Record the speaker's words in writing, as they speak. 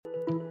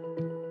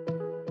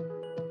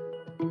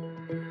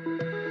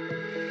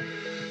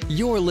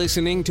You're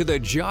listening to the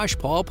Josh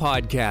Paul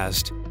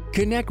Podcast.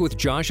 Connect with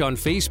Josh on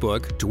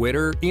Facebook,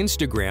 Twitter,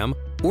 Instagram,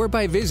 or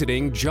by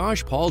visiting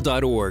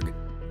joshpaul.org.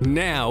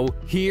 Now,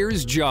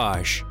 here's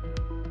Josh.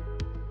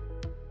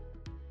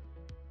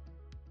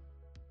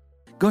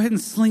 Go ahead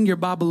and sling your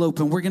Bible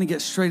open. We're going to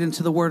get straight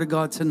into the Word of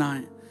God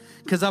tonight.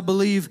 Because I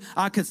believe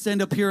I could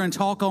stand up here and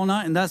talk all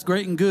night, and that's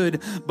great and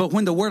good. But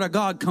when the Word of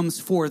God comes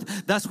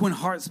forth, that's when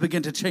hearts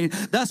begin to change.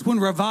 That's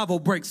when revival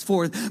breaks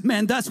forth.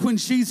 Man, that's when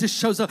Jesus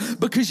shows up.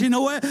 Because you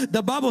know what?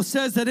 The Bible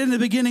says that in the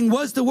beginning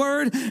was the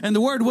Word, and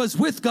the Word was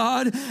with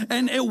God,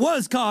 and it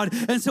was God.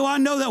 And so I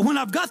know that when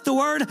I've got the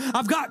Word,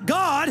 I've got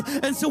God.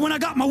 And so when I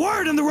got my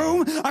Word in the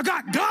room, I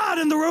got God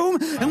in the room.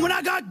 And when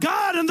I got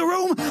God in the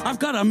room, I've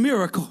got a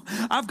miracle.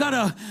 I've got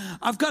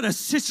a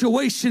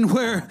situation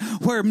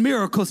where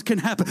miracles can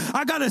happen.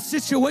 I got a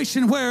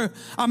situation where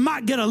I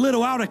might get a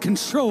little out of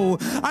control.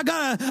 I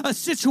got a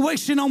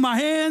situation on my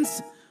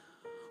hands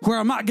where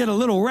I might get a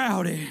little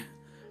rowdy.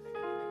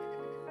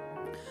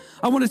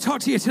 I want to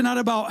talk to you tonight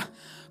about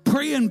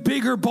praying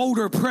bigger,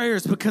 bolder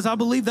prayers, because I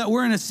believe that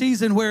we're in a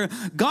season where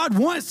God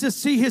wants to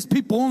see his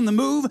people on the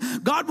move.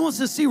 God wants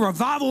to see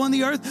revival in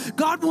the earth.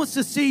 God wants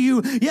to see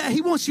you. Yeah, he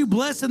wants you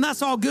blessed, and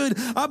that's all good.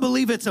 I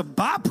believe it's a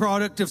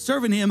byproduct of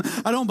serving him.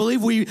 I don't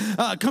believe we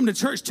come to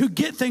church to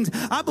get things.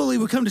 I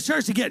believe we come to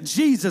church to get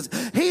Jesus.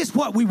 Here's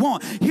what we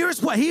want.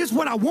 Here's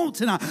what I want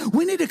tonight.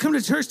 We need to come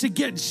to church to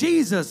get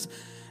Jesus.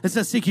 It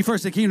says, seek ye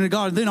first the kingdom of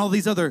God, and then all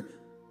these other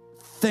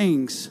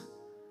things.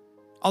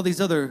 All these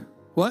other,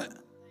 what?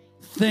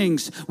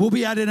 Things will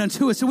be added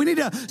unto us. So we need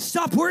to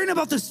stop worrying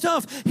about the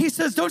stuff. He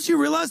says, don't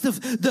you realize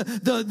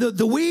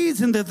the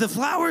weeds and the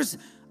flowers?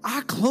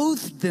 I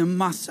clothed them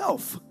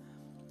myself.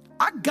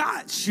 I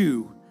got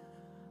you.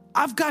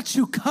 I've got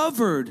you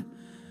covered.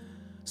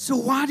 So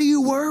why do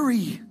you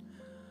worry?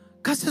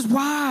 God says,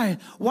 why?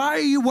 Why are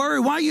you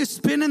worried? Why are you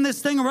spinning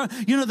this thing around?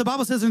 You know, the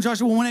Bible says in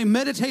Joshua, when I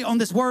meditate on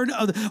this word,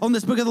 on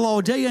this book of the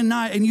law day and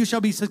night, and you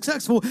shall be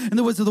successful in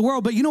the ways of the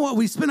world. But you know what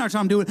we spend our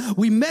time doing?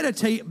 We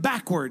meditate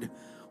backward.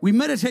 We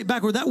meditate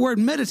backward. That word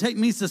meditate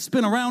means to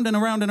spin around and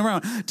around and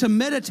around. To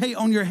meditate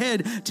on your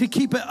head, to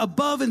keep it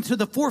above and to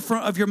the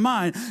forefront of your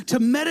mind. To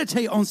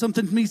meditate on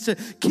something means to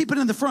keep it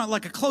in the front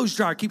like a clothes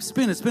dryer. Keep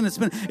spinning, spinning,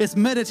 spinning. It's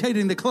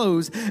meditating the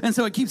clothes. And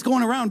so it keeps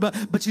going around.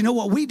 But you know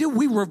what we do?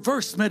 We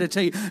reverse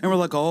meditate. And we're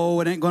like, oh,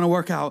 it ain't going to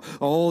work out.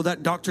 Oh,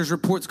 that doctor's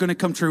report's going to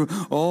come true.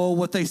 Oh,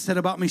 what they said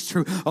about me is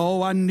true.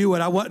 Oh, I knew it.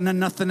 I wasn't a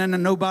nothing and a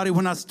nobody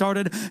when I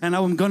started. And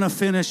I'm going to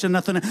finish a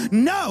nothing.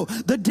 No,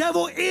 the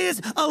devil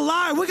is a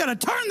liar. We got to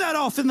turn that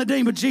off in the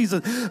name of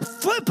Jesus.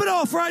 Flip it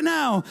off right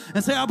now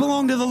and say, I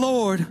belong to the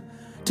Lord.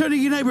 Turn to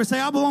your neighbor and say,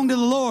 I belong to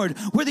the Lord,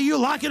 whether you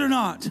like it or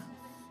not.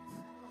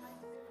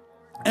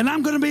 And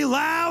I'm going to be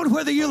loud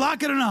whether you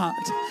like it or not.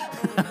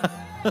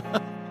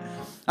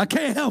 I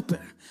can't help it.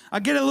 I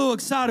get a little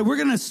excited. We're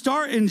going to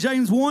start in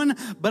James 1,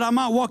 but I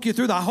might walk you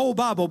through the whole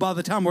Bible by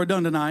the time we're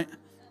done tonight.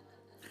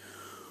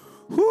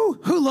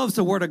 Who loves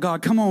the Word of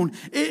God? Come on.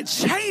 It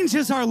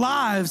changes our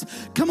lives.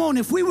 Come on.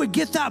 If we would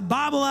get that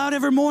Bible out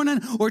every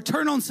morning or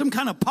turn on some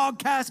kind of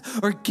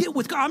podcast or get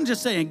with God. I'm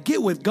just saying,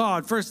 get with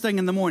God first thing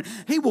in the morning.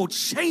 He will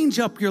change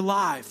up your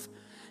life.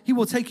 He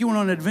will take you on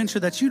an adventure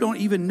that you don't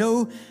even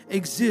know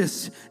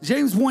exists.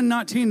 James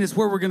 1:19 is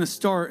where we're going to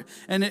start.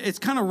 And it's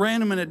kind of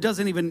random and it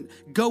doesn't even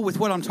go with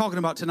what I'm talking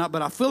about tonight.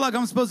 But I feel like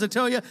I'm supposed to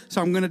tell you,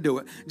 so I'm going to do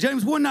it.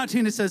 James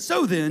 1:19, it says,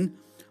 so then,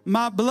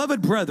 my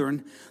beloved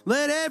brethren,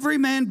 let every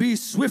man be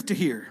swift to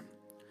hear.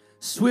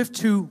 Swift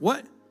to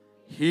what?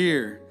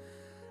 Hear.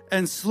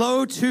 And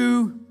slow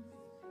to,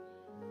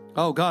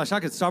 oh gosh, I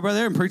could stop right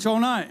there and preach all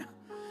night.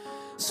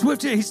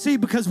 Swift to see,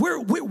 because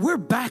we're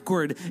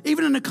backward.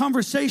 Even in a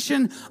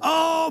conversation,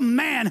 oh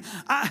man,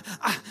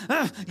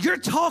 you're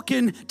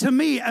talking to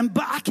me,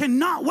 but I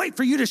cannot wait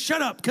for you to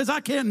shut up, because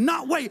I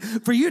cannot wait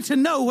for you to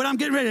know what I'm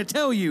getting ready to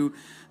tell you.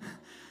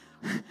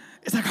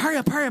 It's like, hurry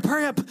up, hurry up,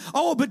 hurry up.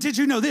 Oh, but did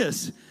you know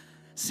this?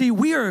 See,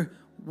 we're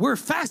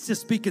fast to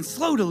speak and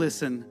slow to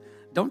listen.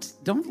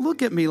 Don't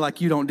look at me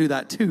like you don't do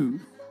that too.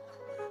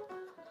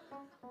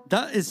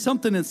 That is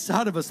something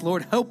inside of us,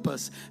 Lord. Help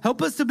us.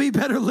 Help us to be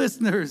better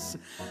listeners.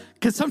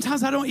 Because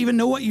sometimes I don't even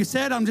know what you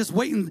said. I'm just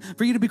waiting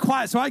for you to be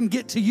quiet so I can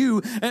get to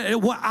you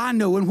and what I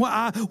know and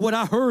what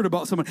I heard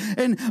about someone.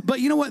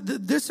 But you know what?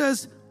 This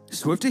says,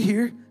 swift to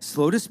hear,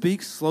 slow to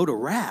speak, slow to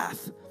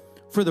wrath.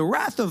 For the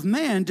wrath of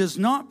man does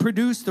not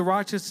produce the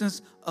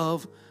righteousness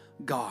of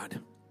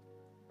God.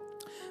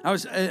 I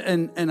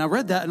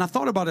read that and I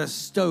thought about a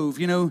stove,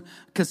 you know,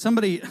 because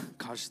somebody,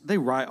 gosh, they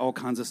write all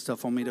kinds of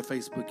stuff on me to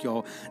Facebook,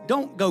 y'all.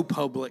 Don't go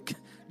public.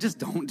 Just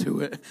don't do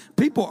it.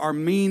 People are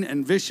mean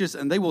and vicious,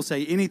 and they will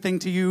say anything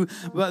to you.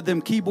 But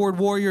them keyboard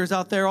warriors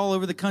out there all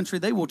over the country,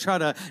 they will try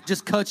to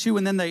just cut you,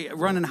 and then they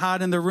run and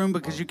hide in their room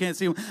because you can't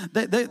see them.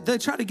 They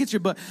try to get you,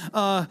 but,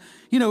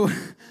 you know,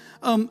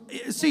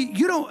 see,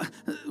 you don't,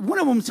 one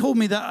of them told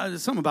me that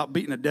something about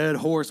beating a dead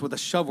horse with a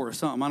shovel or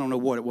something. I don't know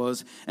what it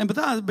was. But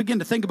then I began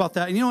to think about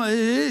that. And, you know, it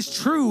is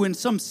true in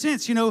some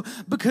sense, you know,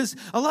 because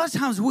a lot of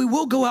times we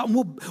will go out and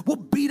we'll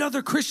beat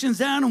other Christians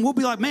down and we'll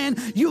be like, man,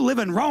 you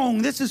living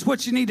wrong. This is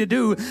what you need need to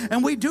do,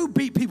 and we do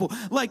beat people.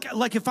 Like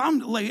if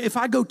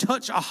I go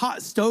touch a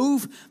hot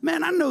stove,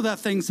 man, I know that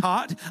thing's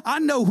hot. I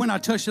know when I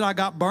touched it, I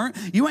got burnt.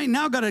 You ain't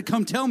now got to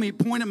come tell me,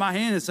 point at my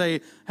hand and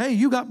say, hey,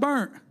 you got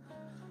burnt.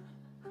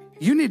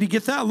 You need to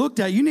get that looked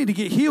at. You need to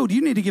get healed.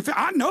 You need to get,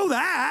 I know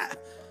that.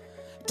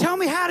 Tell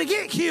me how to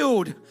get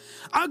healed.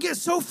 I get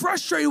so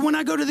frustrated when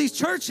I go to these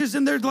churches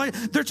and they're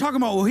talking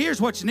about, well,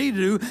 here's what you need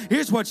to do.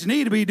 Here's what you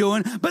need to be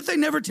doing. But they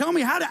never tell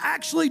me how to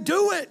actually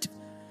do it.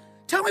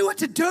 Tell me what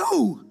to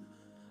do.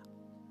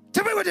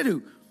 Tell me what to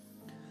do.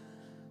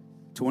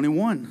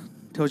 21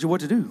 tells you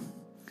what to do.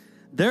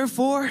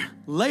 Therefore,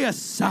 lay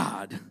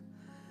aside.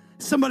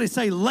 Somebody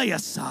say, lay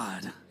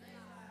aside.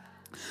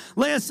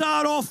 Lay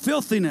aside all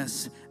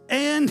filthiness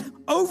and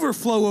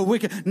overflow of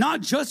wicked, not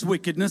just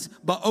wickedness,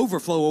 but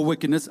overflow of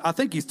wickedness. I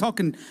think he's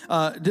talking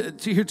to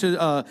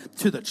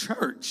the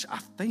church.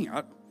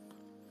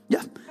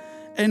 Yeah.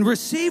 And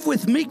receive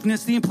with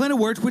meekness the implanted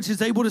word, which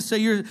is able to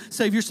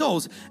save your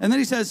souls. And then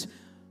he says,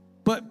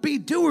 but be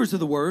doers of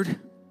the word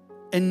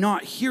and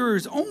not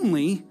hearers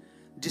only,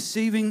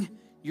 deceiving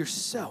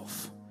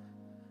yourself.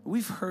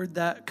 We've heard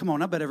that. Come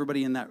on, I bet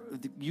everybody in that,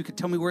 you could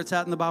tell me where it's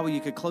at in the Bible. You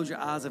could close your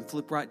eyes and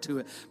flip right to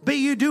it. Be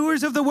you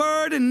doers of the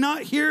word and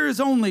not hearers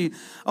only.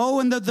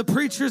 Oh, and the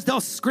preachers, they'll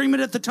scream it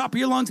at the top of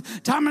your lungs.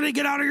 Time to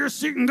get out of your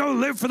seat and go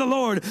live for the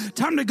Lord.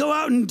 Time to go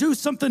out and do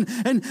something.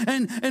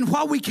 And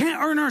while we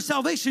can't earn our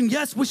salvation,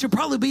 yes, we should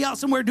probably be out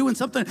somewhere doing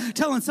something,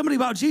 telling somebody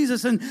about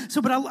Jesus. And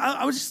so, but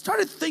I just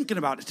started thinking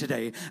about it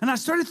today. And I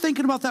started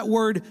thinking about that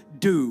word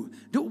do.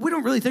 We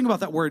don't really think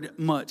about that word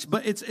much,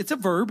 but it's a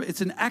verb.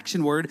 It's an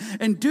action word.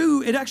 And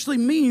do, it actually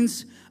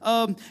means,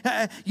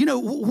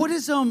 what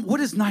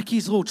is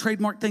Nike's little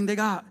trademark thing they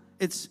got?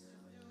 It's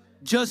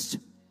just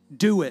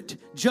do it.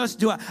 Just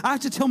do it. I have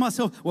to tell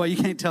myself, well, you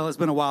can't tell, it's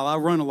been a while. I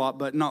run a lot,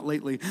 but not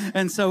lately.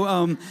 And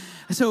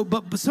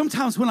but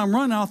sometimes when I'm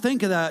running, I'll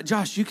think of that.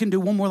 Josh, you can do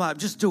one more lap.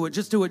 Just do it.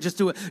 Just do it. Just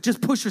do it.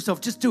 Just push yourself.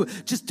 Just do it.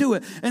 Just do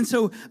it. And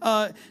so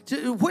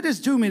what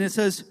does do mean? It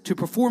says to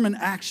perform an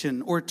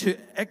action or to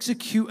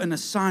execute an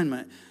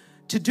assignment.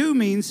 To do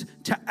means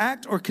to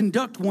act or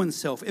conduct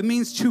oneself. It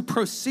means to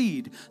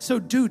proceed. So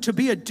do, to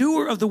be a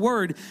doer of the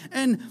word.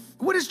 And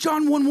what does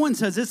John 1:1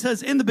 says? It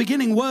says, in the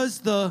beginning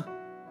was the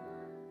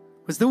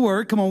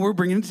word. Come on, we're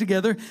bringing it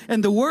together.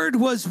 And the word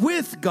was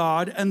with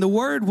God. And the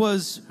word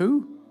was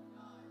who?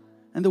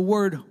 And the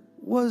word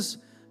was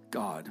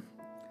God.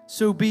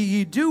 So be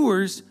ye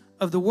doers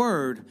of the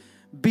word.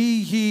 Be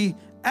ye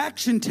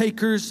action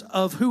takers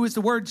of who is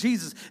the word?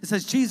 Jesus. It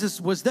says Jesus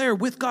was there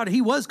with God.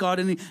 He was God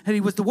and he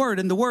was the word.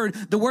 And the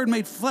word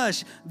made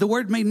flesh. The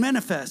word made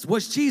manifest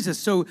was Jesus.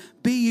 So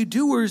be you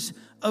doers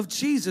of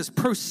Jesus.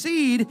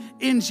 Proceed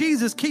in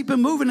Jesus. Keep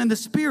him moving in the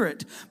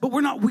spirit. But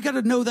we got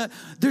to know that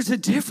there's a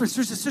difference.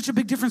 There's such a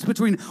big difference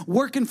between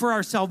working for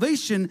our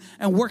salvation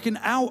and working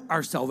out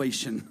our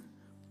salvation.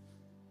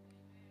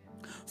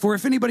 For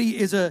if anybody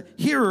is a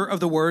hearer of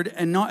the word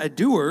and not a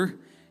doer,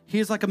 he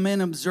is like a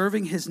man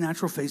observing his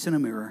natural face in a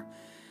mirror.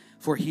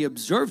 For he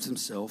observes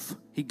himself,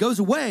 he goes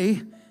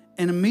away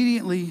and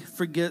immediately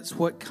forgets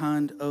what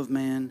kind of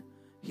man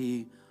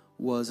he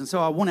was. And so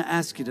I want to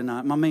ask you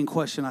tonight, my main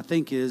question I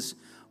think is,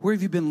 where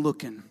have you been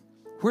looking?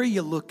 Where are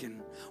you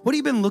looking? What have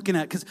you been looking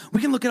at? Because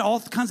we can look at all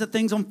kinds of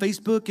things on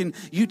Facebook and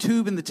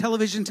YouTube, and the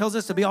television tells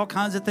us to be all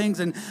kinds of things.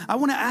 And I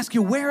want to ask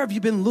you, where have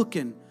you been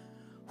looking?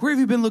 Where have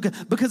you been looking?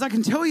 Because I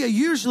can tell you,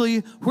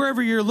 usually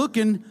wherever you're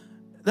looking,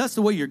 that's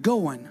the way you're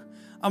going.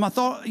 I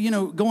thought,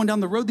 going down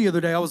the road the other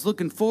day, I was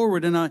looking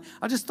forward, and I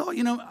just thought,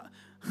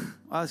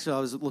 actually I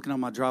was looking on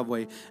my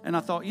driveway, and I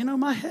thought,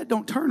 my head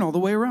don't turn all the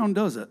way around,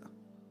 does it?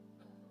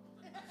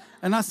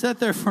 And I sat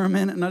there for a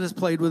minute, and I just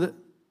played with it.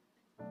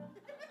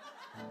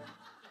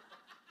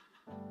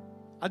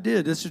 I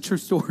did. It's a true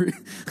story.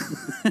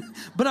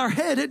 But our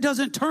head, it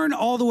doesn't turn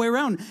all the way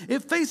around.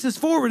 It faces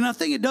forward, and I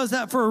think it does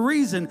that for a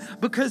reason,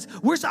 because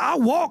I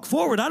walk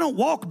forward. I don't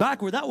walk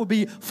backward. That would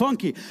be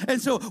funky. And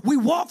so we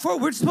walk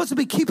forward. We're supposed to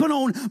be keeping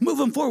on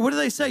moving forward. What do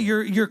they say?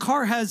 Your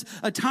car has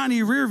a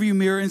tiny rear view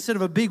mirror instead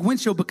of a big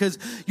windshield, because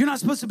you're not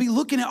supposed to be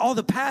looking at all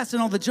the past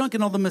and all the junk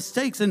and all the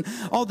mistakes and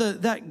all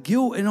that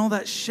guilt and all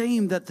that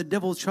shame that the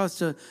devil tries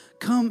to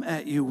come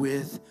at you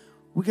with.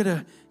 We got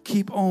to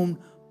keep on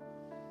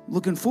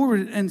looking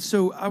forward. And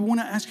so I want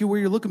to ask you where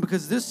you're looking,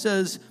 because this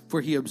says,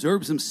 for he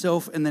observes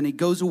himself, and then he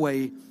goes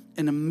away,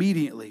 and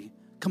immediately,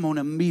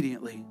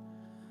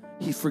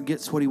 he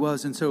forgets what he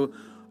was. And so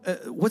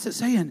what's it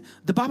saying?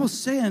 The Bible's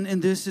saying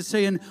in this, it's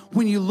saying,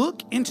 when you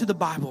look into the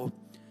Bible,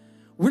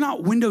 we're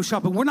not window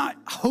shopping. We're not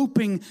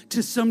hoping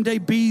to someday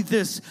be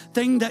this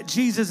thing that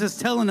Jesus is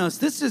telling us.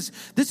 This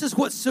is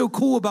what's so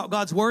cool about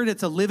God's word.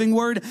 It's a living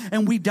word,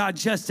 and we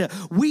digest it.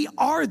 We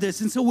are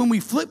this. And so when we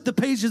flip the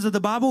pages of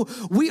the Bible,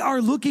 we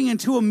are looking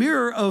into a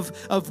mirror of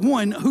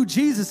one, who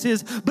Jesus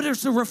is, but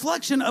it's a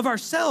reflection of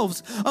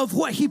ourselves, of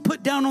what he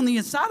put down on the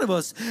inside of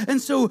us.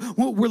 And so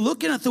we're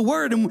looking at the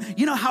word, and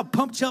you know how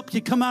pumped up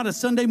you come out of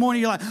Sunday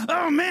morning. You're like,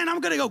 oh man, I'm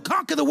going to go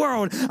conquer the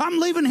world. I'm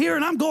leaving here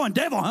and I'm going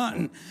devil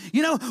hunting.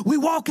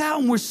 We walk out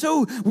and we're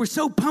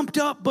so pumped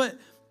up, but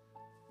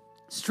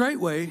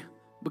straightway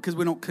because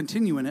we don't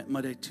continue in it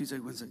Monday, Tuesday,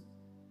 Wednesday,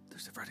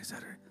 Thursday, Friday,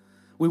 Saturday.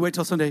 We wait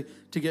till Sunday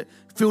to get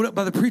filled up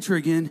by the preacher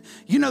again.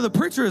 You know, the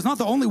preacher is not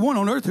the only one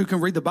on earth who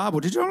can read the Bible.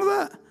 Did you know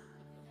that?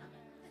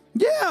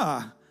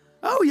 Yeah.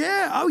 Oh,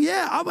 yeah. Oh,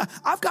 yeah.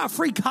 I've got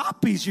free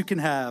copies you can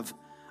have.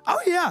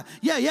 Oh, yeah.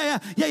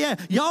 Yeah.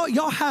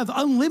 Y'all have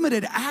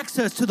unlimited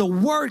access to the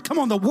Word. Come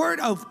on, the Word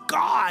of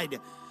God.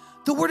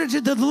 The Word of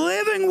the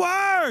living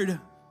Word.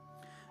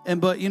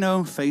 But, you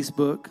know,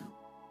 Facebook,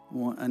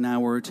 an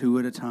hour or two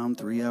at a time,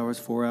 3 hours,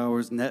 4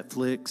 hours,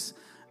 Netflix,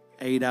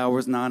 8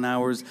 hours, 9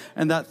 hours.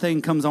 And that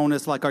thing comes on,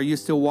 it's like, are you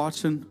still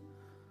watching?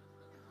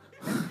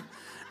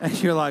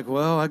 And you're like,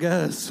 well, I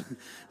guess.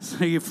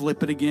 So you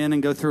flip it again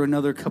and go through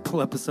another couple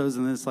episodes,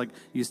 and then it's like,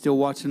 you still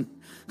watching?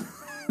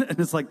 And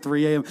it's like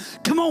 3 a.m.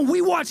 Come on,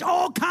 we watch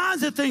all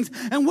kinds of things,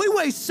 and we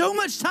waste so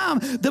much time.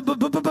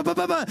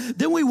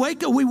 Then we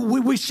wake up,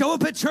 we show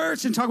up at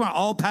church and talk about,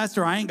 oh,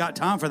 pastor, I ain't got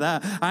time for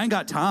that. I ain't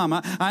got time.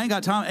 I ain't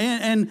got time.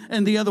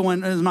 And the other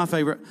one is my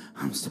favorite.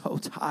 I'm so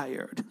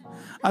tired.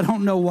 I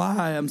don't know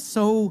why. I'm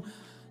so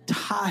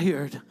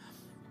tired.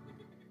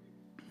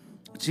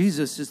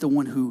 Jesus is the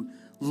one who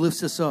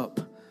lifts us up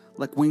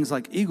like wings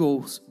like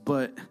eagles,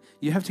 but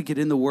you have to get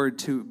in the Word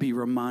to be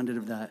reminded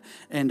of that.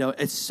 And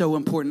it's so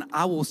important.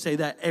 I will say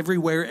that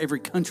everywhere, every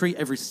country,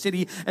 every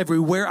city,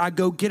 everywhere I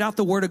go, get out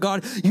the Word of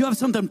God. You have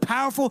something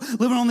powerful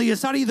living on the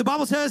inside of you. The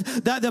Bible says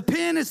that the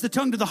pen is the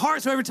tongue to the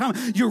heart. So every time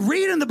you're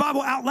reading the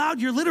Bible out loud,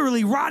 you're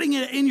literally writing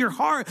it in your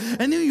heart.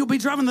 And then you'll be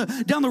driving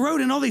down the road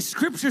and all these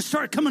scriptures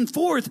start coming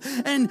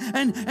forth.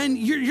 And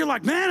you're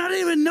like, man, I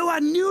didn't even know I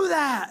knew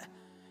that.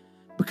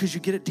 Because you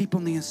get it deep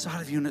on the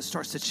inside of you and it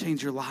starts to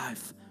change your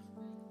life.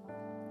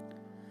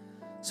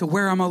 So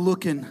where am I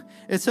looking?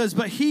 It says,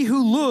 but he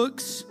who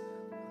looks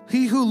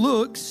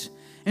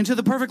into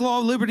the perfect law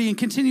of liberty and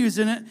continues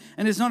in it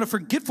and is not a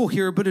forgetful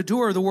hearer, but a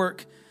doer of the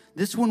work,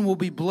 this one will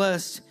be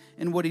blessed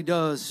in what he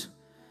does.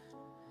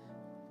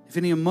 If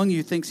any among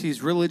you thinks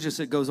he's religious,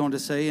 it goes on to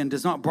say, and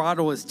does not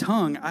bridle his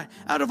tongue.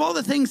 Out of all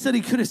the things that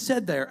he could have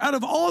said there, out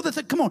of all the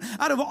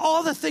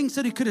things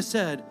that he could have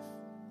said,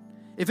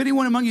 if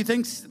anyone among you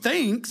thinks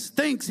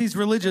he's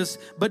religious,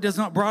 but does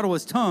not bridle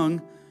his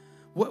tongue,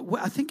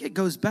 I think it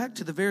goes back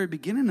to the very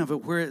beginning of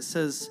it where it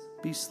says,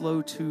 be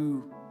slow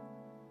to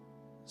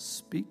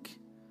speak,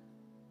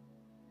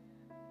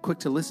 quick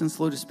to listen,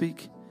 slow to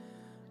speak.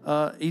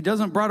 He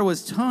doesn't bridle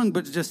his tongue,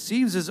 but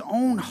deceives his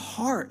own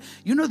heart.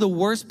 You know the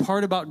worst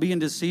part about being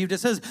deceived? It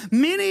says,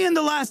 many in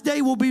the last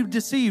day will be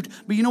deceived.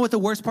 But you know what the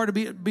worst part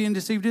of being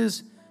deceived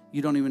is?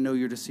 You don't even know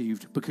you're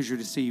deceived because you're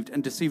deceived.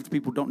 And deceived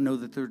people don't know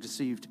that they're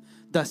deceived.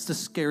 That's the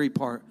scary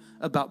part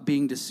about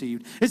being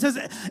deceived. It says,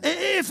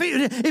 if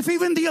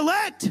even the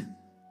elect,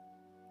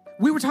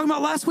 we were talking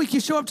about last week, you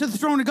show up to the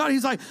throne of God,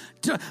 he's like,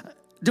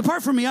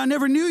 depart from me, I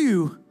never knew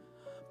you.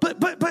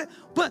 But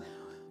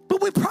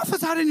we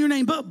prophesied in your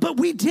name, but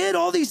we did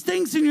all these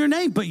things in your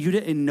name, but you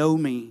didn't know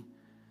me.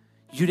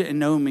 You didn't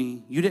know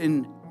me. You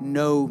didn't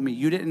know me.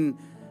 You didn't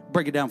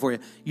break it down for you.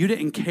 You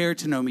didn't care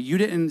to know me. You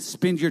didn't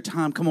spend your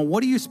time. Come on,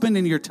 what are you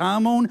spending your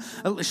time on?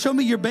 Show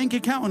me your bank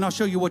account and I'll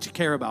show you what you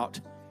care about.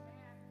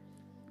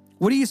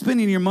 What are you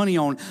spending your money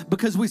on?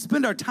 Because we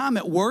spend our time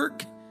at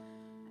work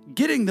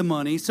getting the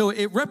money. So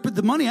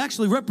the money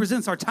actually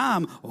represents our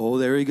time. Oh,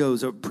 there he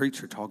goes, a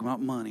preacher talking about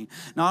money.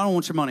 No, I don't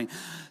want your money.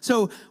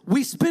 So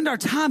we spend our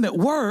time at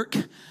work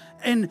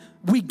and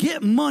we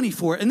get money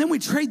for it. And then we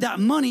trade that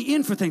money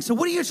in for things. So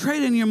what are you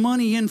trading your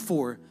money in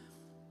for?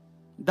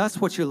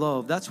 That's what you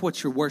love. That's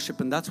what you're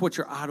worshiping. That's what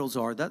your idols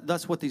are.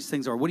 That's what these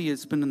things are. What are you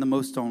spending the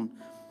most on?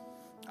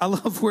 I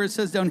love where it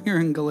says down here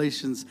in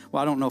Galatians.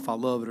 Well, I don't know if I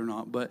love it or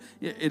not, but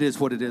it is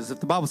what it is.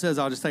 If the Bible says,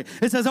 I'll just say,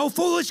 it says, oh,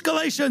 foolish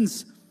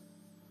Galatians.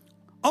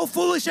 Oh,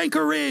 foolish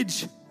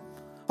Anchorage.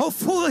 Oh,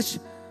 foolish.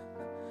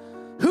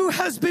 Who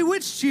has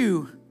bewitched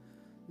you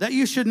that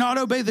you should not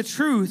obey the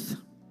truth?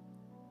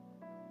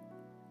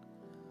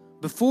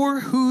 Before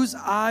whose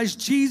eyes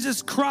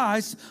Jesus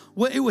Christ,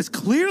 it was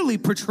clearly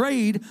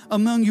portrayed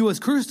among you as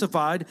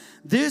crucified.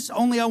 This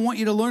only I want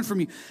you to learn from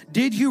you.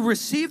 Did you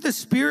receive the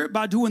Spirit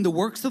by doing the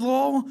works of the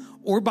law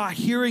or by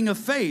hearing of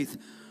faith?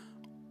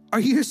 Are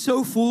you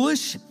so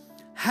foolish?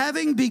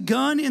 Having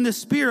begun in the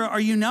Spirit,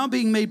 are you now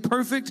being made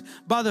perfect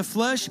by the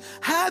flesh?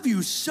 Have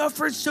you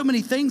suffered so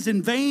many things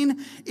in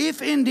vain?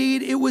 If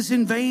indeed it was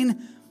in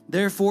vain,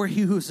 therefore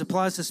he who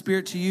supplies the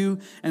Spirit to you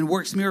and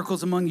works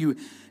miracles among you,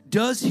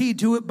 does he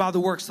do it by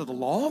the works of the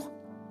law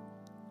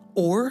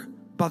or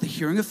by the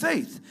hearing of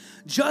faith?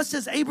 Just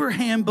as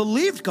Abraham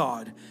believed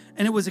God,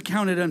 and it was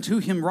accounted unto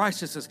him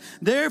righteousness.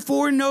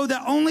 Therefore know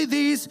that only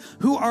these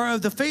who are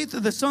of the faith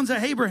of the sons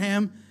of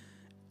Abraham,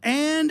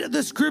 and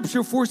the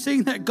scripture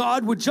foreseeing that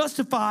God would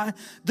justify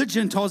the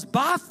Gentiles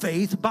by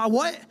faith. By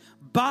what?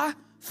 By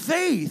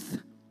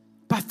faith.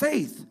 By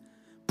faith.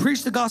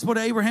 Preach the gospel to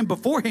Abraham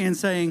beforehand,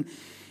 saying,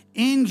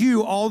 in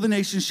you all the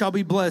nations shall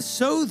be blessed.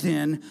 So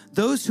then,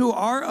 those who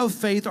are of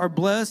faith are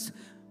blessed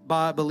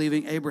by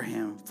believing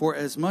Abraham. For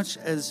as much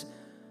as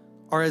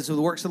are as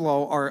the works of the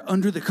law are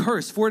under the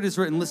curse. For it is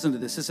written, listen to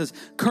this. It says,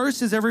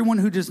 cursed is everyone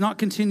who does not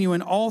continue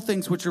in all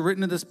things which are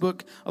written in this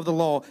book of the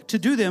law to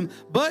do them,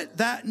 but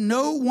that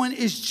no one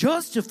is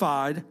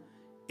justified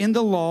in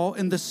the law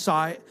in the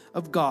sight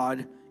of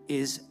God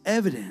is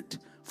evident.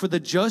 For the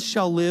just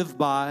shall live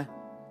by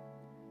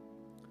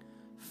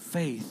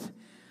faith.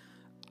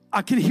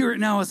 I can hear it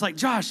now. It's like,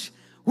 Josh,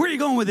 where are you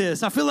going with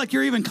this? I feel like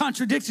you're even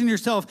contradicting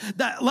yourself.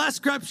 That last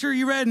scripture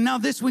you read and now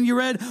this one you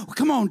read. Well,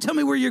 come on, tell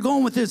me where you're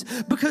going with this.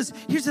 Because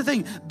here's the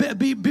thing.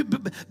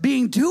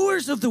 Being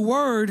doers of the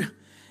word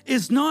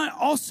is not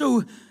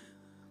also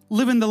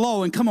living the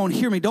law. And come on,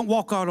 hear me. Don't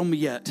walk out on me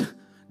yet.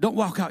 Don't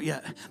walk out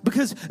yet.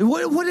 Because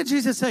what did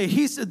Jesus say?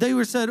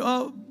 They said,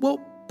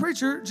 well,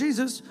 preacher,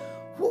 Jesus,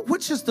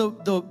 which is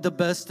the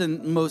best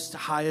and most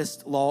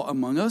highest law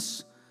among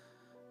us?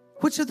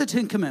 Which of the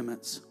 10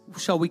 commandments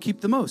shall we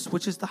keep the most?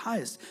 Which is the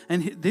highest?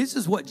 And this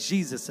is what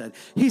Jesus said.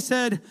 He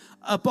said,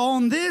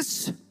 upon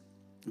this,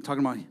 I'm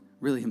talking about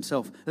really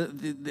himself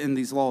in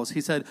these laws. He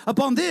said,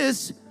 upon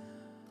this,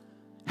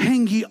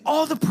 hang ye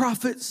all the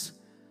prophets.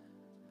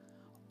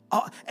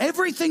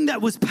 Everything that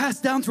was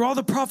passed down through all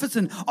the prophets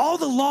and all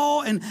the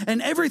law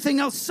and everything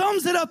else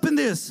sums it up in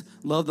this.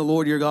 Love the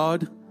Lord your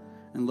God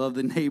and love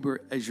the neighbor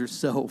as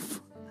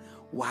yourself.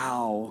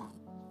 Wow.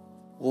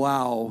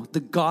 Wow, the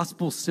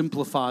gospel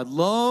simplified.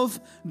 Love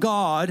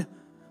God,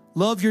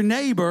 love your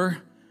neighbor,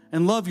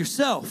 and love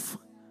yourself.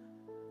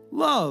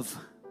 Love.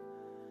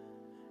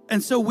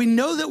 And so we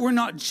know that we're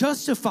not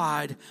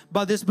justified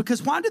by this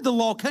because why did the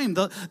law came?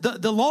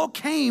 The law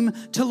came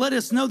to let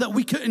us know that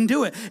we couldn't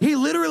do it. He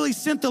literally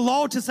sent the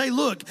law to say,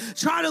 look,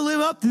 try to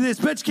live up to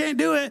this, but you can't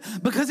do it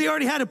because he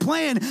already had a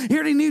plan. He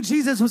already knew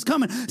Jesus was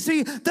coming.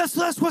 See, that's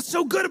what's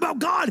so good about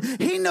God.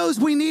 He knows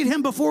we need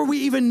him before we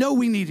even know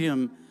we need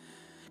him.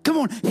 Come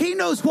on, he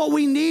knows what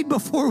we need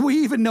before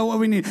we even know what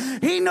we need.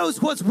 He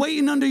knows what's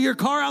waiting under your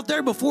car out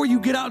there before you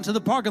get out into the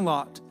parking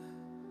lot.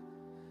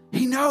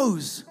 He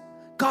knows.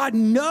 God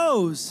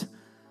knows.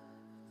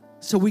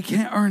 So we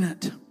can't earn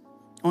it.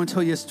 I want to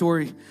tell you a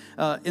story.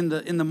 In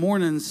the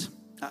mornings,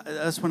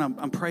 that's when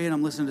I'm praying,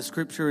 I'm listening to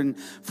scripture. And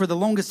for the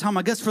longest time,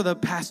 I guess for the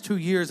past 2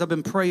 years, I've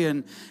been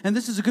praying. And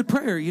this is a good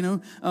prayer, you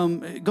know.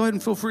 Go ahead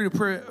and feel free to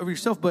pray over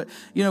yourself. But,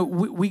 you know,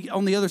 we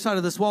on the other side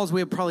of this walls, we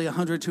have probably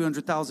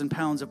 200,000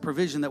 pounds of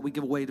provision that we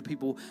give away to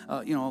people,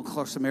 you know,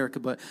 across America.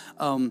 But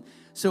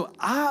so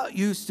I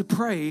used to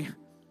pray,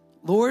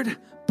 Lord,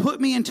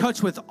 put me in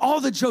touch with all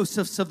the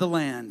Josephs of the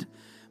land.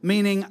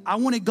 Meaning I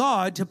wanted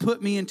God to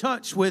put me in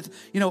touch with,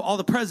 you know, all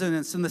the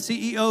presidents and the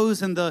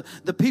CEOs and the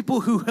people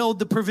who held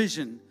the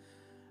provision.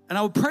 And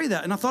I would pray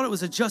that. And I thought it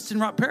was a just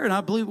and right prayer. And I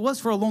believe it was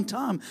for a long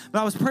time.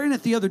 But I was praying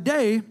it the other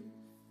day.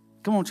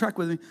 Come on, track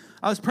with me.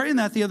 I was praying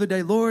that the other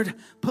day. Lord,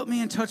 put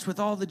me in touch with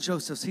all the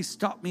Josephs. He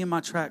stopped me in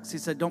my tracks. He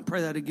said, don't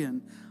pray that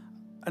again.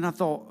 And I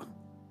thought,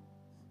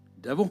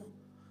 devil,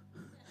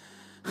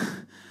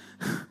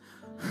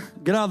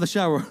 get out of the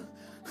shower.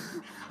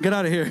 Get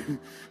out of here.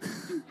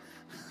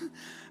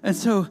 And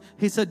so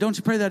he said, don't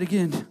you pray that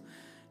again.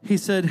 He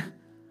said,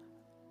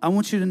 I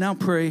want you to now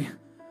pray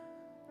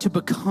to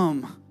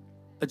become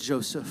a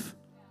Joseph.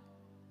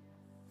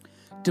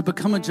 To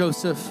become a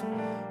Joseph.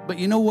 But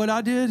you know what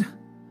I did?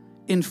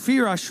 In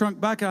fear, I shrunk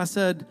back and I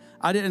said,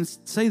 I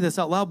didn't say this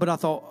out loud, but I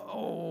thought,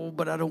 oh,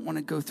 but I don't want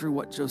to go through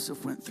what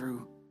Joseph went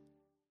through.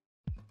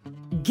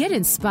 Get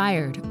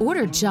inspired.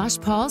 Order Josh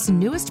Paul's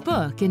newest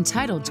book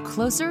entitled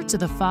Closer to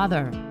the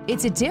Father.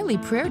 It's a daily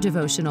prayer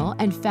devotional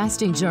and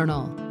fasting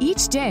journal.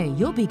 Each day,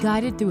 you'll be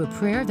guided through a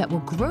prayer that will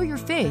grow your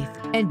faith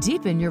and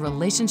deepen your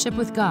relationship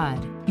with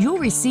God. You'll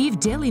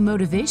receive daily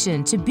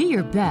motivation to be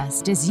your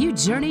best as you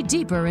journey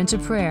deeper into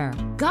prayer.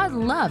 God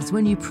loves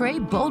when you pray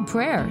bold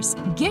prayers.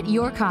 Get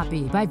your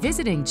copy by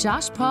visiting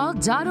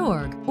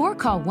joshpaul.org or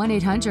call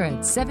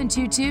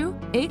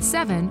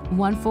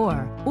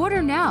 1-800-722-8714.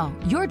 Order now.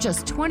 You're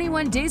just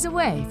 21 days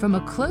away from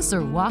a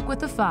closer walk with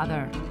the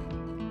Father.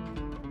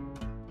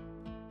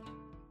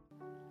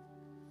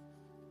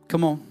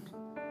 Come on.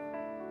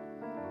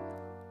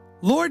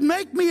 Lord,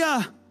 make me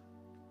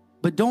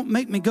but don't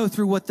make me go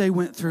through what they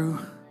went through.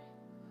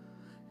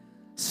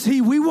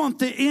 See, we want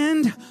the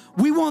end.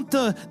 We want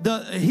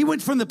he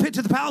went from the pit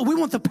to the palace. We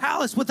want the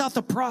palace without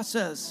the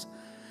process.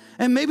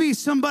 And maybe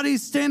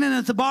somebody's standing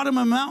at the bottom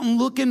of a mountain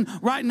looking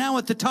right now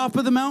at the top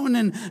of the mountain,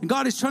 and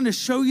God is trying to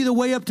show you the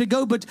way up to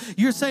go, but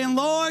you're saying,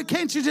 Lord,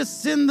 can't you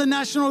just send the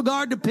National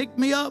Guard to pick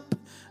me up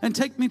and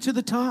take me to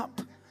the top?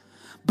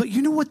 But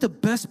you know what the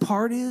best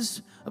part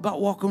is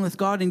about walking with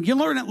God? And you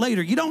learn it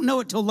later. You don't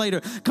know it till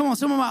later. Come on,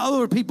 some of my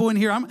older people in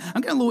here, I'm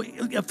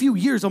getting a few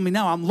years on me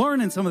now. I'm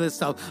learning some of this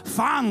stuff.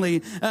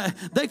 Finally,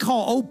 they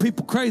call old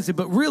people crazy,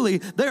 but really,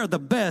 they are the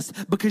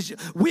best because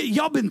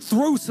y'all been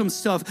through some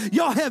stuff.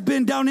 Y'all have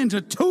been down into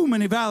too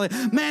many valleys.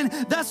 Man,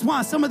 that's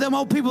why some of them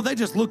old people, they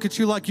just look at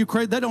you like you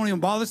crazy. They don't even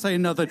bother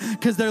saying nothing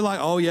because they're like,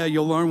 oh yeah,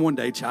 you'll learn one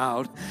day,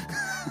 child.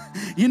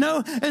 You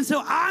know? And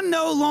so I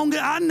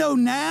know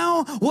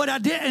now what I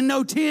didn't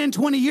know 10,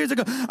 20 years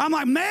ago. I'm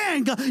like,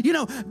 man, God, you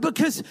know,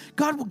 because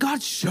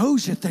God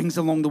shows you things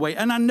along the way.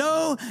 And I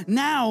know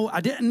now,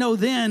 I didn't know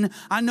then,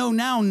 I know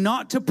now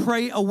not to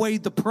pray away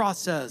the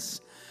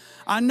process.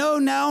 I know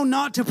now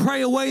not to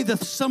pray away the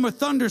summer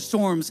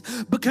thunderstorms,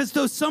 because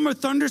those summer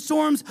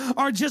thunderstorms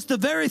are just the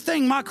very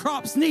thing my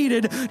crops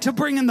needed to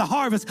bring in the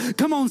harvest.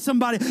 Come on,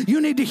 somebody.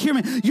 You need to hear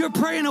me. You're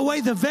praying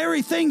away the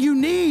very thing you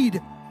need.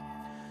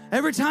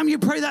 Every time you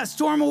pray that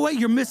storm away,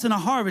 you're missing a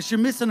harvest. You're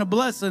missing a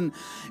blessing.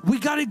 We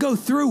got to go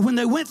through. When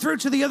they went through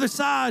to the other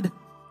side,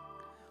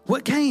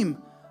 what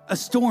came? A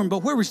storm.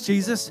 But where was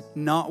Jesus?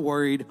 Not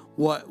worried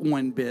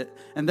one bit.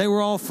 And they were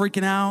all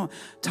freaking out,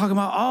 talking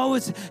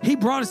about, he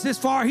brought us this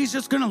far. He's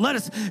just going to let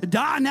us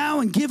die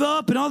now and give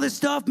up and all this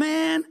stuff.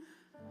 Man,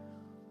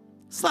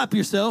 slap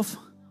yourself.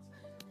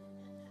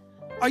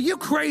 Are you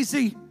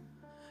crazy?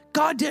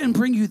 God didn't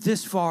bring you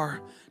this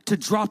far to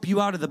drop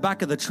you out of the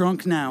back of the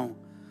trunk now.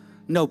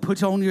 No,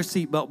 put on your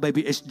seatbelt,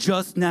 baby. It's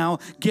just now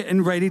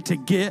getting ready to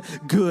get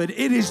good.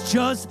 It is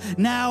just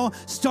now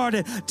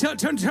started. Turn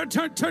to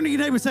your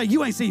neighbor and say,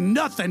 you ain't seen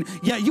nothing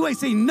yet. You ain't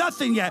seen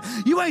nothing yet.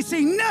 You ain't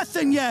seen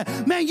nothing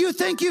yet. Man, you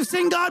think you've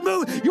seen God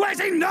move. You ain't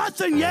seen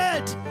nothing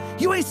yet.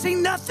 You ain't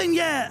seen nothing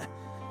yet.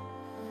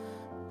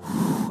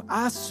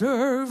 I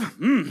serve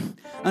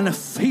an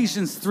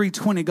Ephesians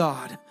 3:20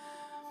 God.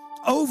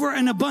 Over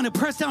and abundant,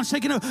 pressed down,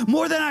 shaken up,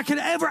 more than I could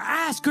ever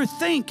ask or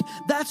think.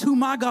 That's who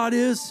my God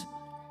is.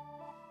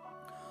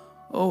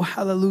 Oh,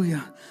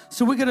 hallelujah.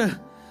 So we're going to,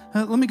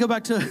 let me go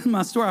back to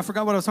my story. I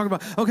forgot what I was talking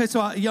about. Okay, so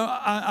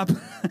I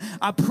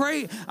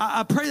pray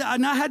that,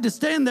 and I had to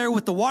stand there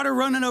with the water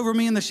running over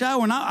me in the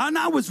shower, and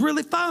I was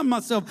really finding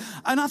myself.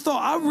 And I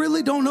thought, I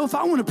really don't know if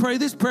I want to pray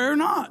this prayer or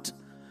not.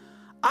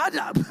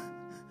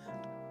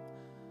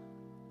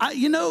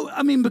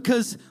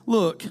 Because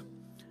look,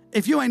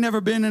 if you ain't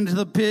never been into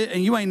the pit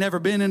and you ain't never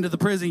been into the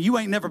prison, you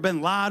ain't never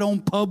been lied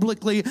on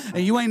publicly,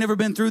 and you ain't never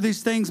been through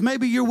these things,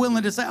 maybe you're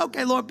willing to say,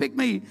 okay, Lord, pick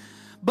me.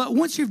 But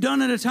once you've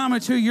done it a time or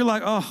two, you're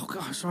like, oh,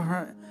 gosh, all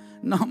right.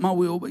 Not my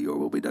will, but your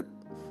will be done.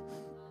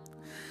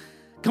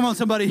 Come on,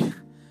 somebody.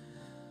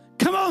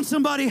 Come on,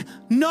 somebody.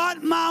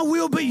 Not my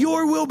will, but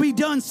your will be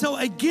done. So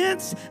and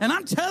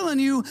I'm telling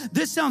you,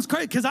 this sounds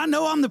crazy because I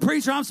know I'm the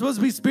preacher. I'm supposed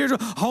to be spiritual,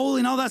 holy,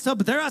 and all that stuff.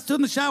 But there I stood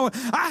in the shower.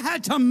 I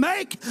had to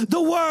make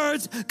the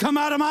words come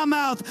out of my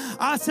mouth.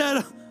 I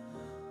said,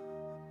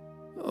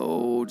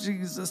 oh,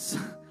 Jesus,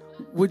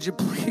 would you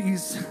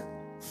please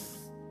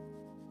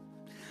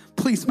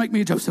make me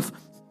a Joseph?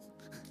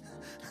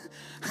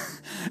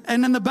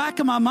 And in the back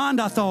of my mind,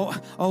 I thought,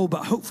 oh,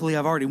 but hopefully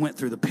I've already went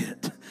through the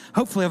pit.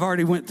 Hopefully I've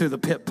already went through the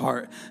pit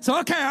part. So,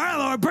 okay, all right,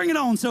 Lord, bring it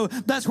on. So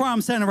that's where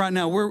I'm standing right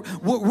now.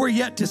 We're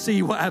yet to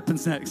see what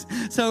happens next.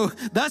 So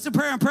that's the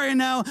prayer I'm praying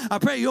now. I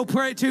pray you'll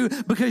pray it too,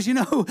 because,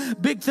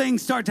 big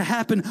things start to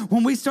happen.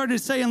 When we started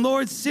saying,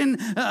 Lord,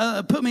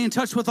 put me in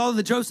touch with all of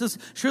the Josephs,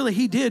 surely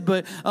he did.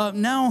 But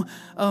now,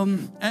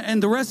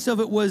 and the rest of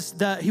it was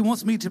that he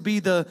wants me to be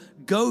the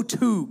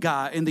go-to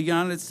guy in the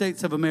United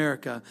States of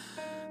America.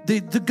 The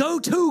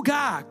go-to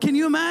guy. Can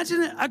you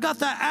imagine it? I got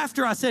that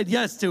after I said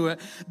yes to it.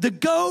 The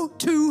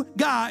go-to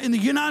guy in the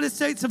United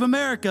States of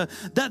America.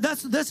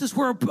 This is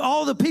where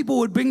all the people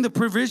would bring the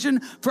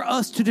provision for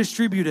us to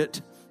distribute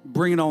it.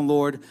 Bring it on,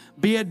 Lord.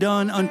 Be it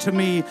done unto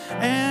me.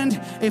 And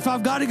if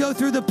I've got to go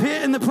through the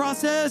pit in the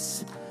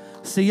process,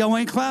 see, y'all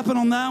ain't clapping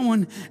on that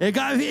one.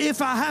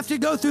 If I have to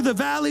go through the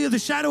valley of the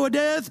shadow of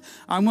death,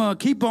 I'm going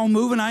to keep on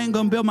moving. I ain't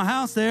going to build my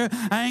house there.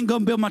 I ain't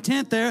going to build my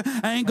tent there.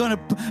 I ain't going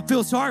to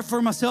feel sorry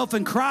for myself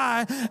and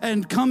cry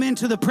and come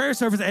into the prayer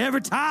service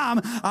every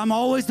time. I'm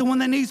always the one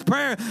that needs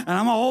prayer, and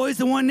I'm always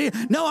the one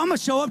No, I'm going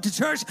to show up to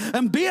church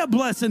and be a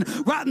blessing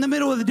right in the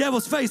middle of the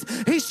devil's face.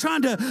 He's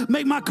trying to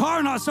make my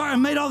car not start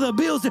and made all the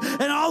bills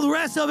and all the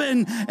rest of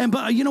it.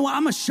 But you know what?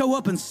 I'm going to show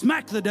up and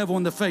smack the devil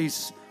in the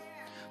face.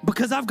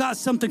 Because I've got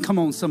something, come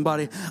on,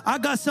 somebody. I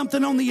got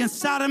something on the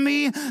inside of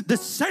me. The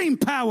same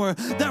power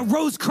that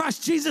rose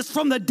Christ Jesus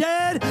from the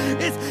dead.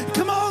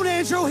 Come on,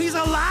 Andrew. He's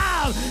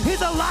alive.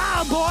 He's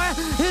alive, boy.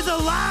 He's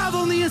alive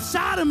on the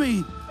inside of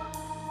me.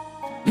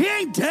 He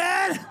ain't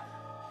dead.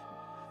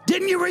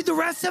 Didn't you read the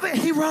rest of it?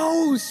 He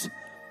rose.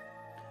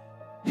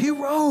 He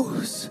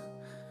rose.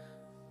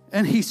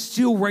 And he's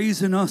still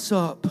raising us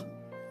up.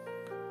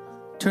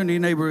 Turn to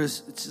your neighbor and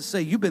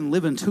say, you've been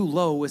living too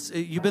low.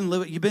 You've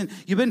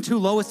been too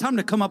low. It's time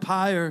to come up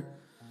higher.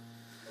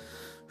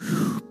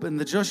 And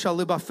the just shall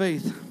live by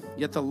faith.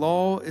 Yet the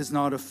law is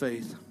not of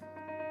faith.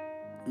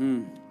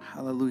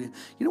 Hallelujah.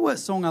 You know what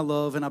song I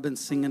love and I've been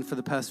singing for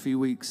the past few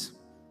weeks?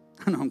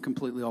 I know I'm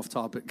completely off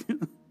topic.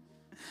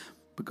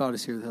 But God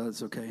is here.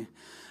 That's okay.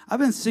 I've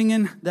been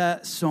singing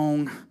that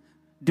song,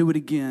 Do It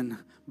Again,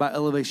 by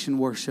Elevation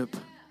Worship.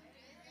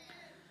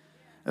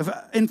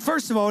 And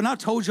first of all, and I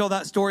told y'all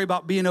that story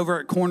about being over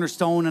at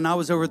Cornerstone, and I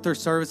was over at their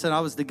service, and I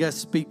was the guest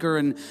speaker,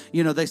 and,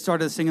 they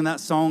started singing that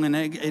song, and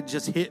it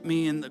just hit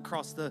me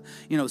across the,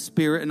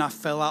 spirit, and I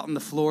fell out on the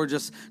floor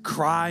just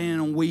crying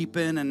and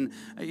weeping, and,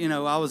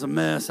 I was a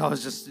mess.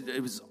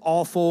 It was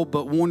awful,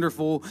 but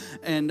wonderful.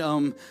 And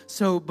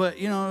but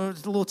a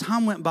little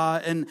time went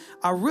by, and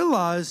I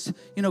realized,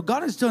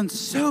 God has done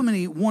so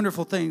many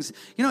wonderful things.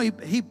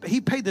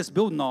 He paid this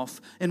building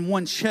off in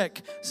one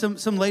check.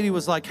 Some lady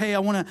was like, hey, I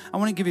want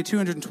to give you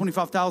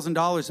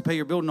 $225,000 to pay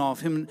your building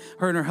off, her and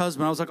her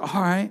husband. I was like,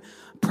 all right,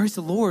 praise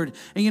the Lord.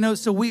 And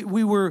so we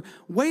were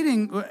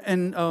waiting,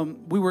 and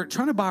we were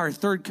trying to buy our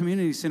third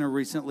community center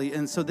recently,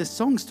 and so this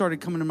song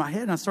started coming to my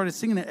head, and I started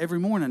singing it every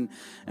morning.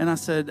 And I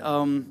said,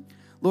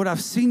 Lord,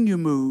 I've seen you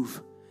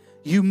move.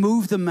 You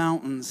move the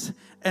mountains,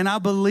 and I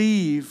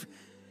believe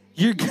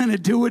you're gonna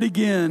do it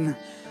again.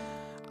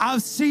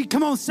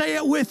 Come on, say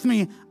it with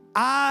me.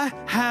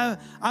 I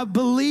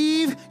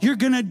believe you're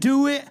gonna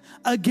do it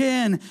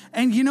again.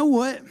 And you know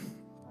what?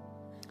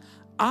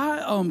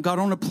 I got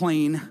on a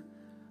plane,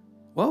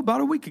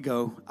 about a week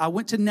ago. I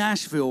went to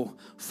Nashville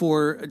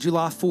for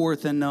July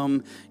 4th, and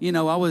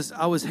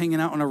I was hanging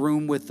out in a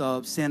room with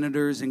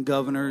senators and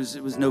governors.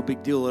 It was no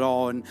big deal at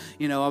all. And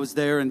I was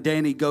there, and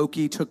Danny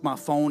Goki took my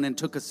phone and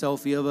took a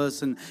selfie of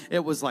us, and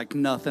it was like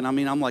nothing. I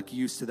mean, I'm like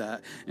used to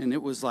that, and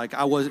it was like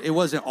it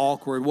wasn't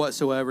awkward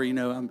whatsoever.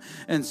 And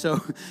so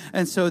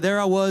there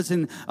I was,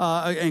 and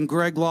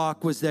Greg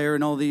Locke was there,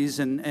 and all these,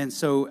 and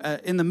so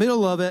in the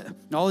middle of it,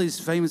 all these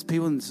famous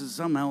people and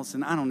something else,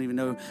 and I don't even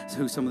know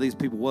who some of these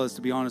people was,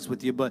 to be honest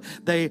with you, but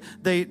they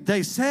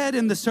said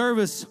in the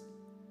service,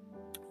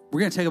 we're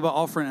going to take about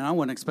offering, and I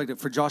wasn't expecting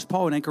it, for Josh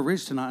Paul in Anchor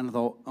Ridge tonight, and I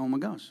thought, oh my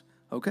gosh,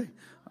 okay,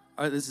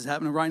 all right, this is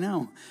happening right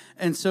now.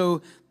 And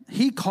so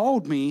he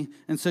called me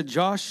and said,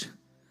 Josh,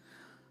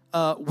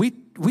 we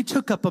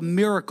took up a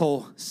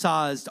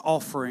miracle-sized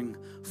offering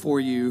for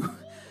you.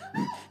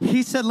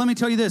 He said, let me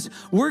tell you this,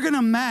 we're going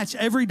to match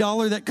every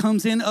dollar that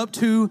comes in up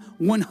to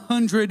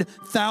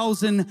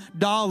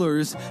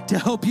 $100,000 to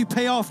help you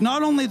pay off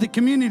not only the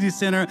community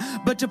center,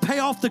 but to pay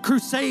off the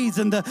crusades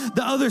and the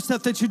other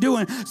stuff that you're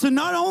doing. So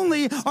not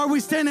only are we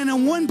standing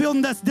in one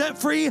building that's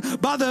debt-free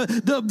by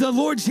the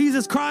Lord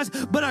Jesus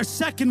Christ, but our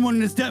second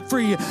one is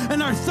debt-free,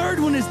 and our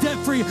third one is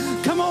debt-free.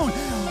 Come on.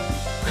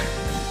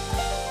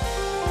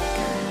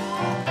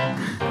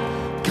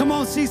 Come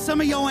on, see,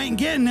 some of y'all ain't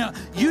getting it.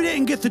 You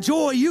didn't get the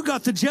joy, you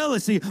got the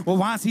jealousy. Well,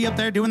 why is he up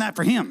there doing that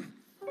for him?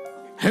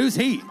 Who's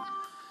he?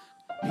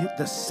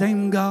 The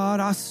same God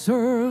I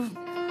serve.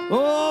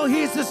 Oh,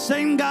 he's the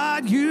same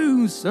God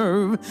you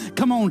serve.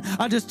 Come on,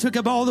 I just took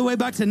up all the way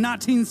back to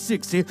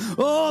 1960.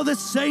 Oh, the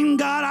same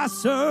God I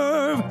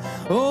serve.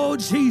 Oh,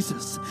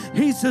 Jesus,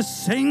 he's the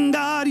same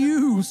God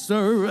you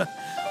serve.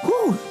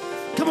 Whew.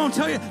 Come on,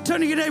 turn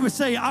to your neighbor,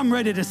 say, I'm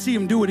ready to see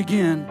him do it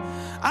again.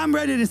 I'm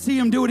ready to see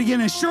him do it again.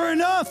 And sure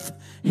enough,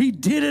 he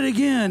did it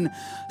again.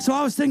 So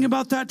I was thinking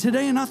about that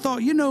today, and I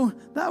thought,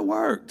 that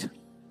worked.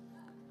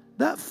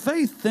 That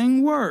faith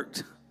thing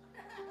worked.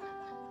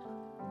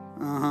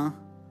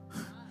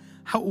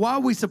 Why are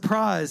we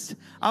surprised?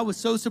 I was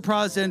so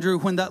surprised, Andrew,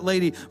 when that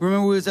lady,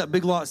 remember we was at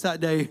Big Lots that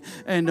day,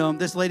 and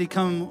this lady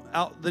come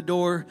out the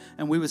door,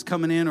 and we was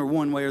coming in, or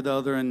one way or the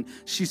other, and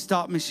she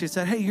stopped me. She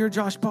said, hey, you're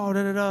Josh Paul,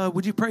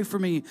 would you pray for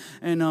me?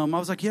 And I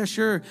was like, yeah,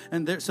 sure.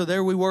 And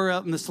there we were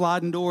out in the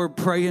sliding door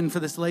praying for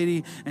this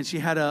lady, and she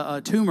had a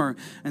tumor.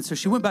 And so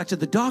she went back to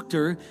the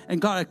doctor and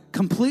got it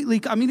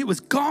was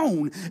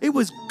gone. It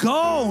was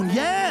gone.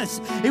 Yes,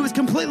 it was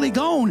completely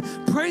gone.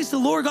 Praise the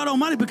Lord God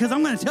Almighty, because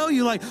I'm going to tell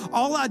you,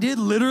 all I did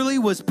literally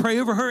was pray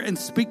over her and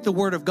speak the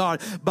word of God.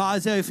 By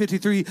Isaiah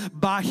 53,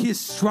 by his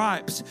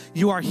stripes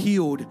you are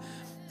healed.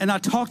 And I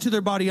talk to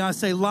their body and I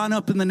say, line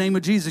up in the name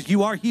of Jesus.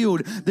 You are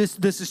healed. This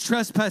is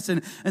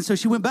trespassing. And so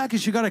she went back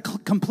and she got a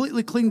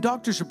completely clean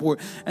doctor's report.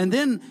 And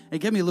then it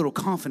gave me a little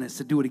confidence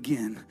to do it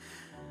again.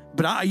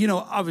 But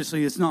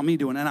obviously it's not me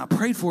doing it. And I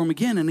prayed for him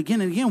again and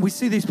again and again. We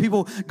see these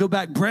people go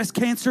back, breast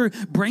cancer,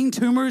 brain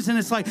tumors, and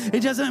it's like,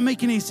 it doesn't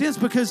make any sense,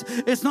 because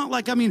it's not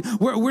like,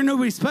 we're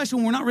nobody special,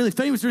 and we're not really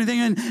famous or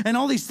anything, and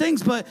all these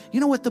things. But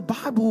you know what? The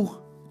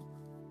Bible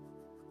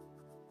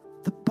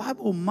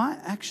might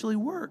actually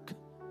work.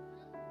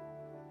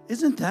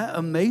 Isn't that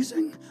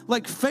amazing?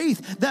 Like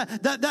faith,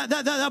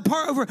 that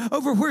part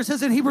over where it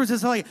says in Hebrews,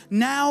 it's like,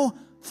 now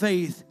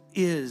faith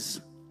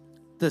is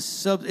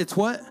it's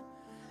what?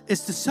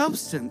 It's the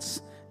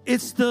substance.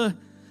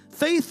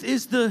 Faith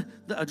is I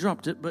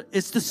dropped it, but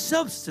it's the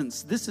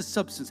substance. This is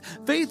substance.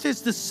 Faith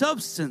is the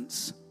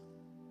substance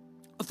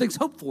of things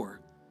hoped for.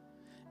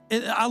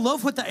 I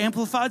love what the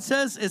Amplified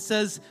says. It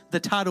says the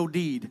title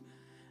deed.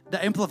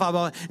 The Amplified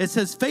Bible, it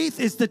says faith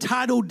is the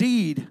title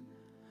deed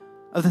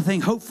of the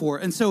thing hoped for.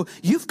 And so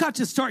you've got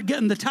to start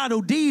getting the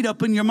title deed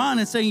up in your mind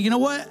and saying, you know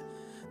what?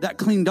 that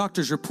clean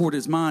doctor's report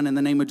is mine in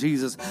the name of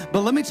Jesus.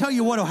 But let me tell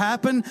you what will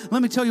happen.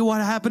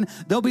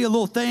 There'll be a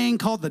little thing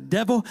called the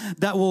devil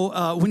that will,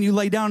 when you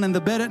lay down in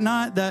the bed at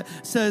night, that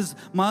says,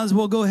 might as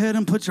well go ahead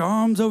and put your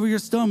arms over your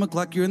stomach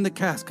like you're in the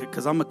casket,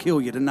 because I'm going to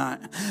kill you tonight.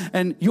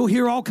 And you'll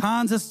hear all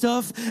kinds of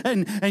stuff,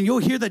 and you'll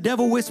hear the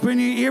devil whisper in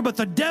your ear, but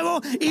the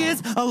devil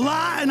is a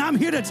lie. And I'm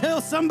here to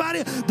tell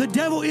somebody the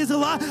devil is a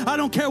lie. I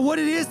don't care what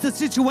it is, the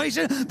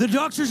situation, the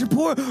doctor's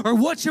report, or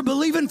what you're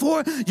believing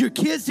for, your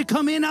kids to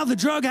come in out of the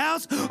drug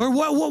house, or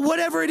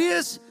whatever it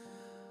is.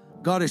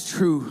 God is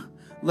true.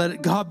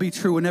 Let God be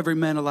true and every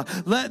man a lie.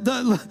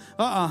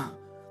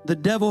 The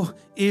devil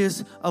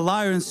is a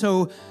liar. And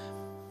so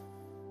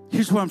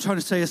here's what I'm trying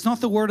to say. It's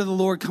not the word of the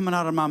Lord coming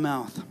out of my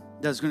mouth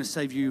that's going to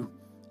save you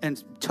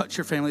and touch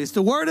your family. It's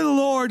the word of the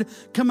Lord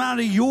come out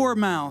of your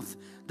mouth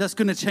that's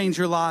going to change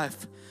your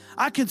life.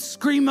 I could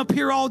scream up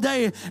here all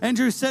day.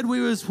 Andrew said we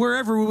was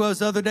wherever we was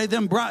the other day.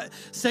 Them bright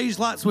sage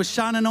lights was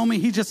shining on me.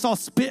 He just saw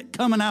spit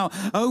coming out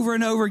over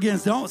and over again.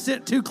 So don't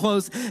sit too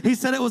close. He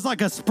said it was like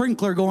a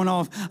sprinkler going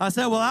off. I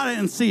said, well, I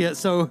didn't see it,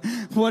 so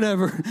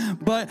whatever.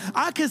 But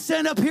I could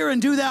stand up here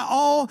and do that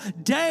all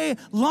day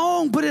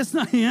long, but it's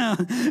not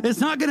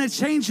going to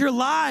change your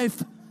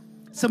life.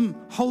 Some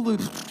holy...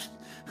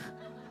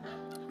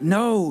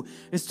 No,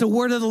 it's the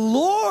word of the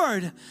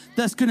Lord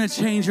that's going to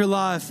change your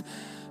life.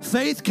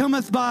 Faith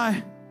cometh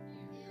by,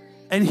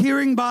 and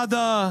hearing by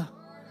the...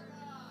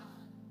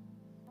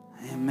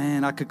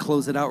 Amen. I could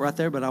close it out right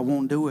there, but I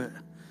won't do it.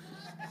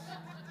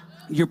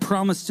 Your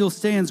promise still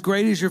stands.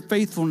 Great is your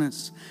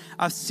faithfulness.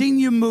 I've seen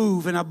you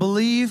move, and I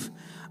believe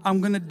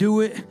I'm going to do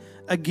it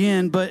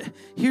again. But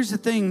here's the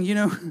thing,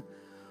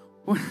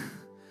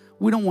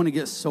 we don't want to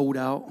get sold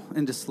out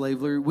into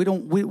slavery. We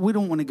don't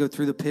want to go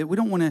through the pit. We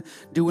don't want to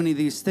do any of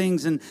these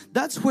things. And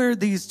that's where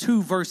these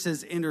two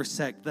verses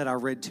intersect that I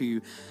read to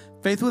you.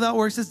 Faith without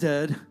works is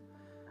dead.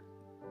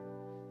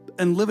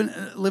 And living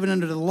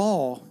under the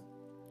law,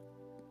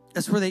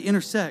 that's where they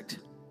intersect.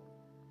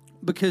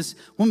 Because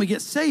when we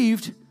get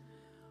saved,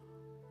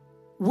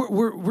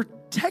 we're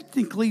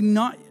technically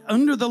not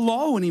under the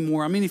law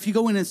anymore. I mean, if you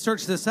go in and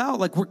search this out,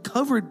 like, we're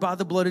covered by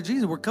the blood of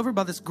Jesus. We're covered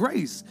by this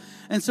grace.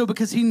 And so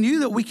because he knew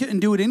that we couldn't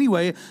do it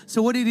anyway,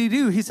 so what did he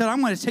do? He said, I'm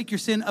going to take your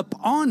sin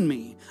upon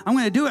me. I'm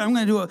going to do it. I'm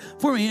going to do it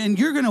for me. And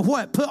you're going to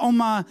what? Put on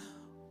my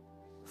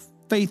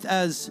faith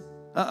as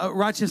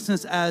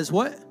righteousness as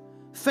what?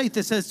 Faith.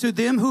 It says to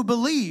them who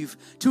believe,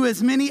 to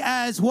as many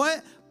as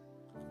what?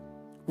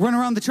 Run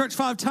around the church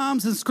 5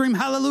 times and scream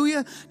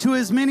hallelujah. To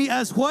as many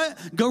as what?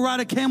 Go ride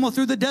a camel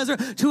through the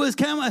desert. To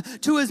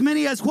as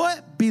many as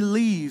what?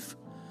 Believe.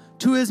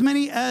 To as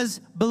many as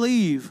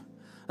believe.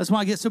 That's why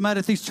I get so mad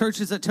at these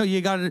churches that tell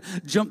you got to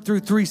jump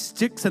through 3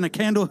 sticks and a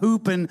candle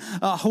hoop and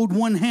hold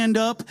one hand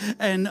up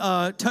and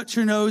touch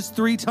your nose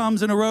 3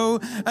 times in a row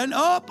and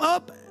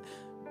up.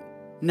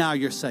 Now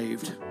you're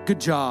saved. Good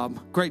job.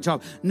 Great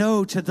job.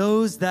 No, to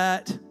those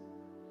that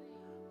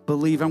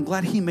believe. I'm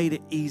glad he made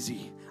it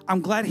easy. I'm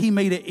glad he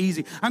made it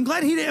easy. I'm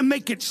glad he didn't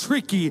make it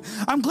tricky.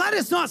 I'm glad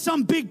it's not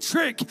some big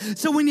trick.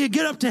 So when you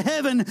get up to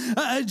heaven,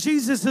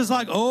 Jesus is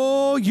like,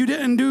 oh, you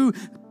didn't do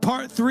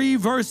part 3,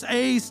 verse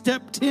A,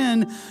 step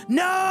 10.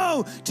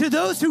 No, to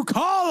those who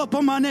call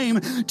upon my name,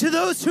 to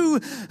those who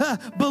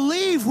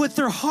believe with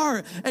their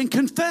heart and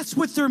confess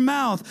with their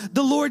mouth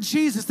the Lord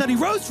Jesus, that he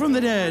rose from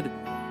the dead,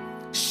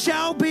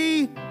 shall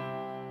be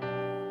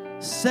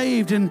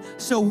saved. And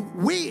so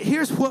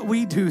here's what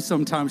we do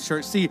sometimes,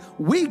 church. See,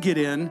 we get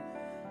in,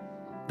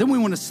 then we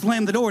want to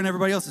slam the door in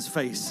everybody else's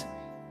face.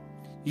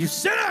 You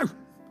sinner!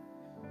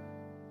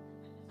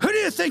 Who do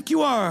you think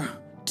you are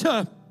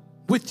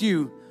with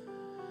you?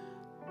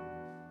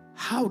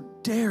 How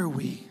dare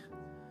we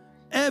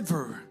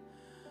ever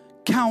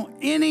count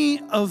any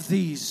of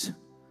these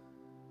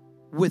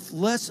with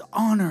less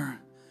honor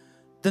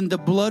than the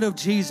blood of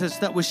Jesus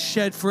that was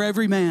shed for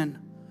every man?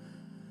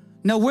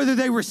 Now, whether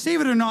they receive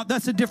it or not,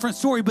 that's a different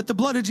story, but the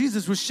blood of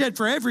Jesus was shed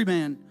for every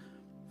man.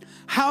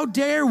 How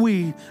dare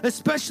we,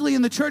 especially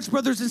in the church,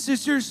 brothers and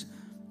sisters,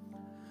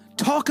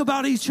 talk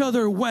about each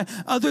other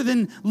other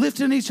than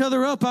lifting each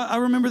other up. I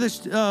remember this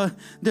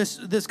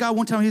guy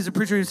one time. He's a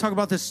preacher. He was talking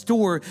about this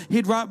store.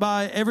 He'd ride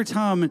by every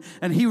time,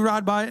 and he would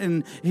ride by it,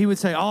 and he would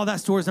say, "Oh, that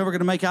store is never going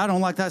to make it. I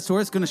don't like that store.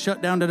 It's going to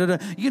shut down." Da, da, da.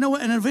 You know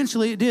what? And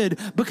eventually it did,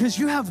 because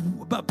you have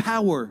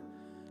power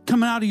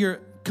coming out of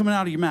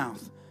your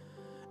mouth.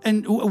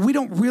 And we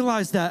don't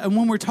realize that. And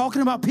when we're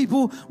talking about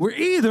people, we're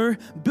either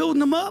building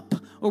them up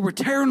or we're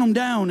tearing them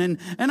down. And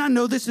I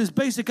know this is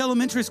basic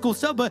elementary school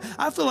stuff, but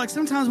I feel like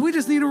sometimes we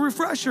just need a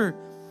refresher.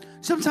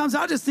 Sometimes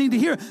I just need to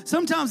hear.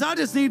 Sometimes I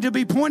just need to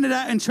be pointed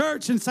at in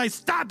church and say,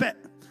 stop it.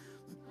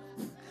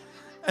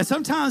 And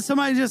sometimes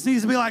somebody just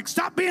needs to be like,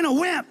 stop being a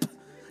wimp.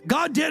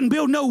 God didn't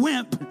build no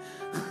wimp.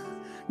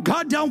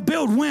 God don't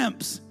build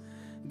wimps.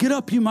 Get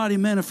up, you mighty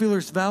men of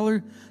fearless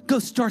valor. Go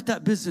start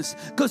that business.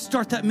 Go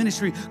start that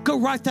ministry. Go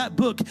write that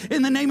book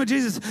in the name of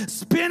Jesus.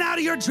 Spin out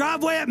of your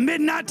driveway at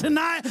midnight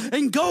tonight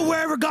and go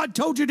wherever God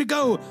told you to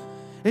go.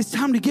 It's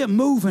time to get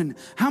moving.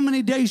 How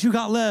many days you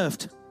got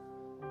left?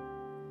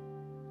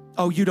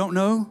 Oh, you don't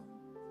know?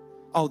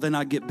 oh, then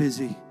I get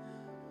busy,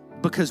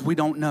 because we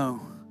don't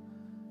know.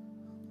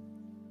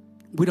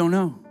 We don't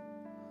know.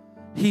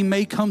 He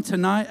may come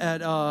tonight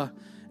at,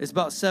 it's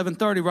about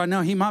 7:30 right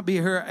now. He might be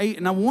here at 8.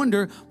 And I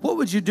wonder, what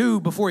would you do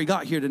before he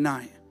got here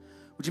tonight?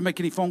 Would you make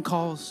any phone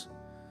calls?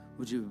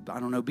 Would you, I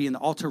don't know, be in the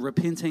altar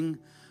repenting?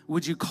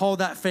 Would you call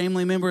that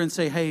family member and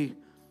say, hey,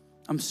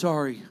 I'm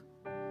sorry.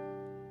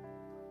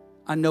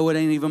 I know it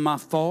ain't even my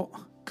fault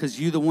because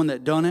you the one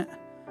that done it.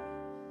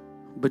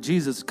 But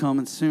Jesus is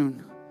coming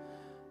soon.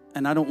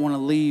 And I don't want to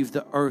leave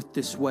the earth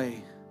this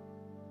way.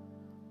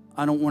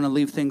 I don't want to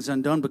leave things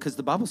undone, because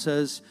the Bible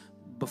says,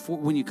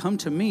 when you come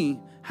to me,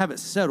 have it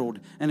settled.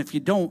 And if you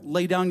don't,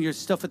 lay down your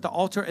stuff at the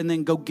altar and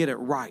then go get it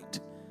right.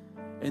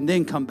 And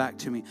then come back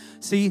to me.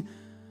 See,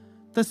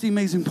 that's the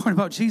amazing part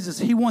about Jesus.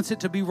 He wants it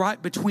to be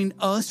right between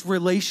us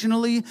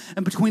relationally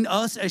and between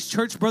us as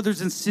church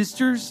brothers and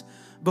sisters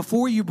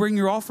before you bring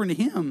your offering to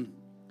him.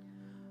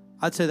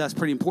 I'd say that's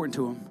pretty important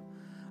to him.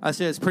 I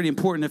say it's pretty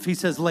important. If he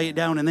says lay it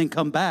down and then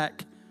come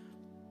back,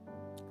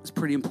 it's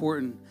pretty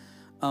important.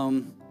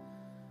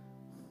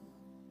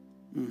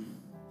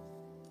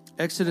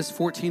 Exodus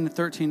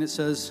 14:13, it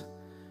says,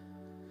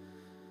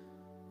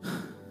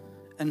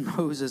 and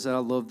Moses, I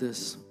love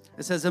this.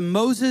 It says, and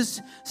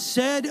Moses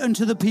said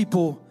unto the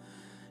people,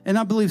 and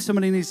I believe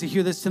somebody needs to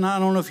hear this tonight. I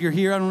don't know if you're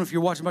here. I don't know if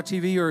you're watching my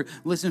TV or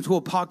listening to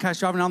a podcast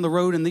driving down the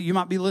road, and that you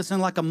might be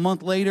listening like a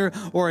month later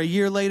or a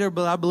year later,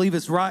 but I believe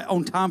it's right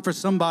on time for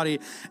somebody.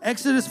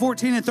 Exodus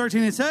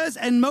 14:13, it says,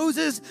 and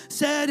Moses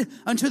said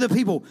unto the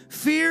people,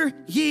 fear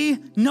ye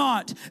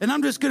not. And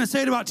I'm just going to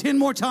say it about 10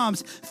 more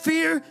times.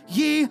 Fear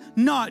ye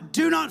not.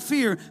 Do not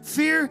fear.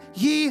 Fear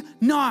ye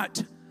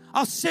not.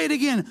 I'll say it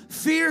again.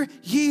 Fear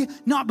ye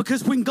not.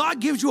 Because when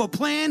God gives you a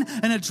plan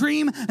and a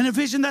dream and a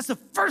vision, that's the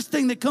first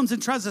thing that comes and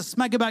tries to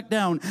smack it back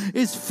down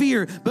is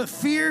fear. But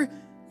fear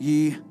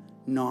ye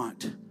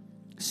not.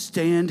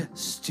 Stand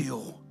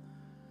still.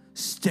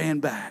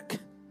 Stand back.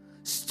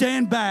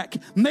 Stand back.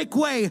 Make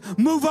way.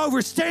 Move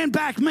over. Stand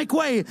back. Make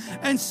way.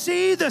 And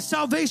see the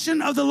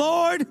salvation of the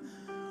Lord,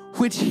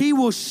 which he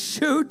will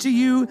show to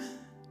you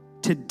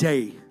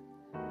today.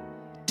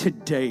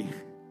 Today.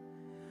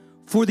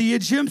 For the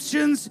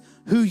Egyptians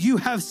who you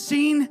have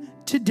seen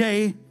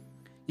today,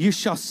 you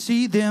shall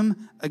see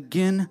them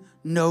again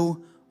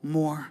no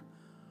more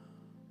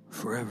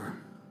forever.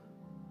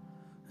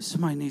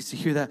 Somebody needs to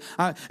hear that.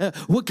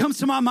 What comes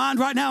to my mind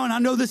right now, and I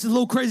know this is a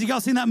little crazy. Y'all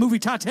seen that movie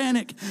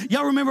Titanic?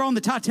 Y'all remember on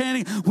the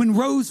Titanic when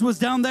Rose was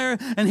down there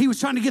and he was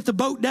trying to get the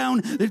boat down?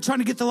 They're trying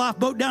to get the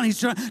lifeboat down. He's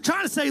trying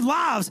to save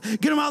lives,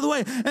 get them out of the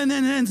way.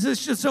 And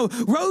so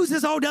Rose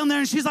is all down there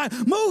and she's like,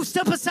 move,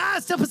 step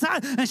aside, step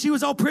aside. And she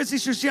was all prissy.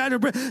 So she had her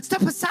breath.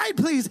 Step aside,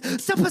 please.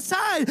 Step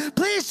aside.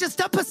 Please just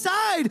step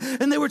aside.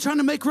 And they were trying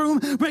to make room.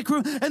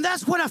 And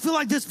that's what I feel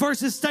like this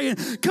verse is saying.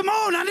 Come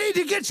on, I need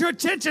to get your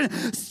attention.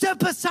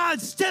 Step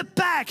aside, step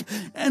back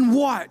and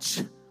watch.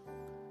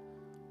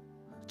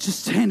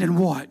 Just stand and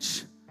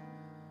watch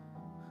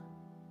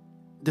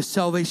the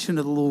salvation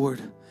of the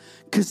Lord.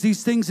 Because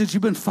these things that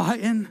you've been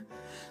fighting,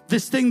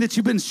 this thing that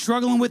you've been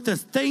struggling with, the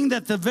thing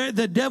that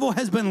the devil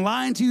has been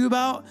lying to you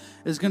about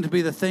is going to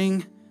be the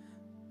thing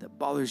that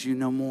bothers you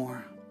no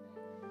more.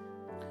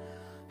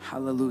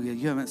 Hallelujah.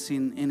 You haven't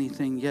seen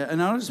anything yet.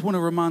 And I just want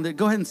to remind that,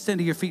 go ahead and stand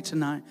to your feet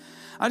tonight.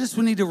 I just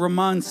need to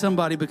remind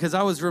somebody, because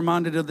I was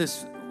reminded of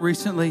this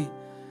recently.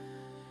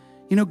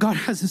 You know, God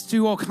has us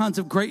do all kinds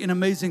of great and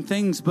amazing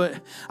things, but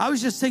I was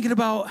just thinking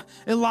about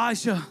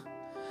Elijah.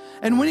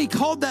 And when he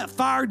called that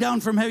fire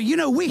down from heaven, you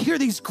know, we hear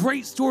these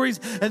great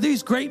stories of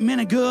these great men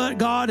of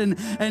God, and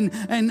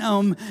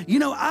you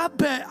know, I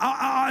bet,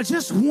 I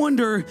just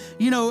wonder,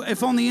 you know,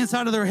 if on the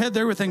inside of their head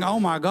they were thinking,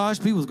 oh my gosh,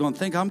 people's going to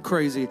think I'm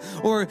crazy.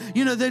 Or,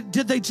 you know,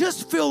 did they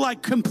just feel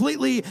like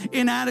completely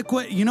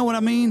inadequate? You know what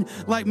I mean?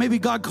 Like maybe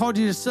God called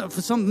you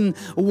for something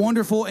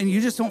wonderful and you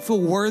just don't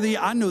feel worthy.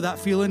 I know that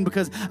feeling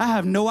because I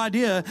have no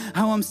idea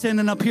how I'm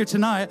standing up here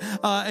tonight.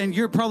 And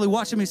you're probably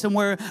watching me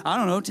somewhere, I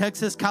don't know,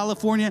 Texas,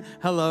 California.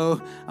 Hello.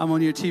 I'm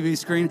on your TV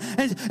screen.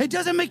 And it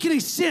doesn't make any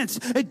sense.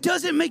 It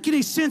doesn't make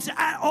any sense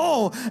at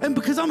all. And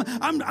because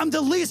I'm the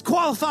least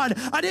qualified.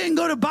 I didn't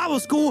go to Bible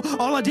school.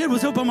 All I did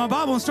was open my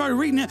Bible and started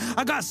reading it.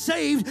 I got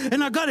saved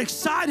and I got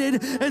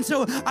excited. And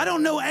so I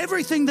don't know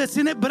everything that's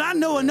in it, but I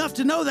know enough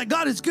to know that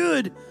God is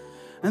good.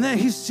 And that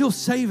he's still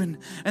saving,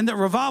 and that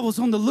revival's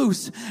on the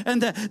loose,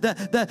 and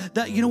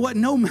that you know what,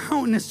 no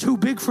mountain is too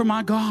big for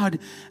my God.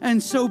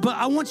 And so, but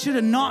I want you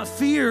to not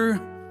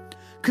fear.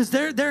 Because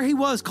there he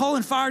was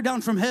calling fire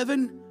down from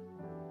heaven.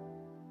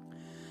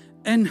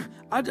 And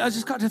I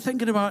just got to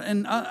thinking about it,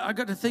 and I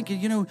got to thinking,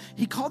 you know,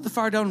 he called the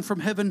fire down from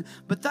heaven,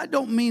 but that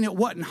don't mean it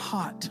wasn't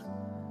hot.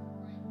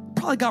 It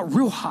probably got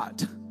real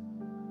hot.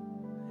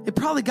 It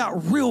probably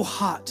got real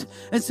hot.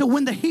 And so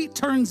when the heat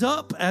turns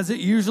up, as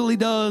it usually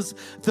does,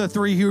 the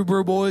 3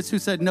 Hebrew boys who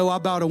said, no, I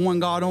bow to one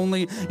God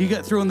only, you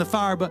get thrown in the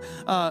fire, but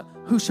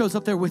who shows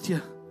up there with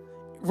you?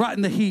 Right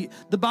in the heat.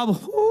 The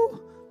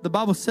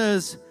Bible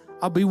says,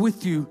 I'll be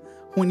with you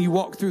when you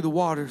walk through the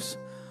waters.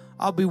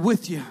 I'll be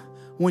with you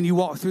when you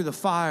walk through the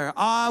fire.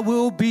 I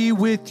will be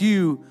with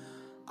you.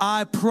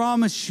 I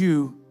promise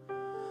you,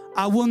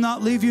 I will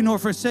not leave you nor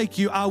forsake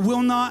you. I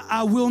will not,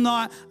 I will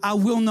not, I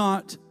will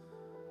not.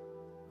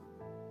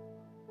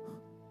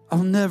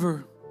 I'll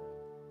never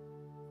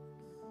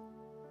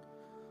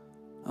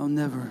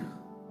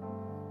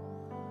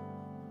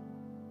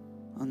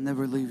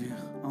leave you.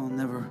 I'll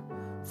never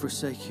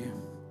forsake you.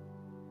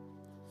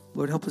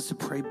 Lord, help us to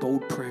pray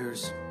bold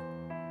prayers.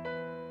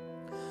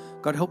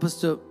 God, help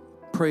us to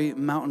pray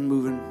mountain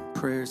moving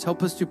prayers.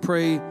 Help us to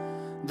pray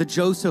the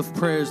Joseph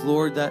prayers,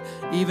 Lord, that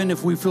even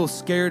if we feel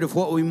scared of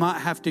what we might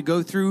have to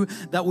go through,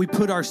 that we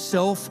put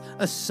ourselves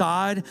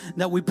aside,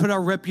 that we put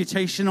our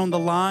reputation on the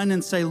line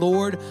and say,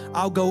 Lord,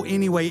 I'll go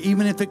anyway.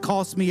 Even if it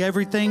costs me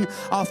everything,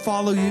 I'll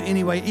follow you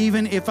anyway.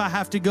 Even if I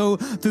have to go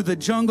through the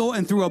jungle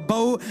and through a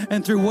boat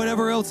and through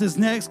whatever else is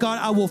next, God,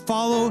 I will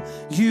follow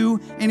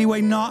you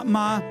anyway. Not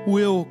my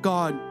will,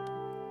 God,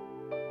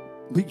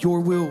 but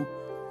your will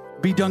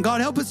be done. God,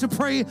 help us to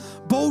pray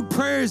bold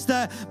prayers,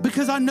 that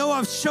because I know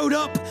I've showed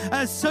up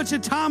at such a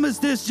time as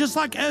this, just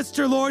like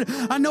Esther, Lord.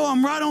 I know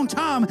I'm right on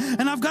time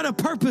and I've got a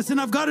purpose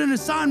and I've got an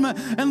assignment.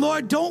 And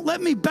Lord, don't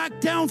let me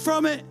back down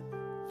from it.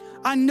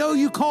 I know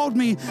you called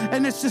me,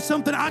 and it's just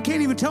something I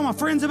can't even tell my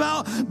friends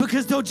about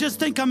because they'll just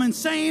think I'm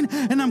insane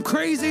and I'm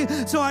crazy.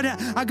 So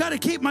I got to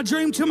keep my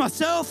dream to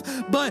myself.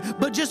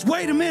 But just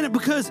wait a minute,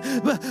 because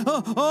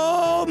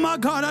oh my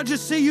God, I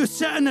just see you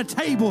setting a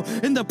table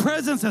in the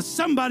presence of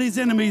somebody's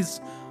enemies.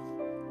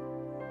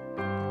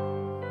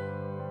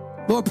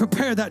 Lord,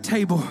 prepare that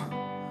table.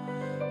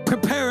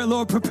 Prepare it,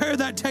 Lord. Prepare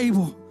that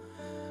table.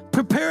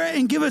 Prepare it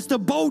and give us the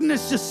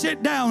boldness to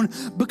sit down,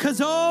 because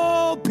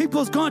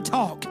people's going to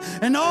talk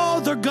and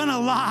they're going to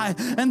lie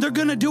and they're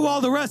going to do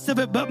all the rest of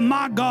it. But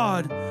my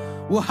God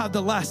will have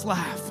the last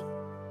laugh.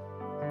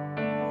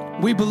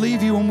 We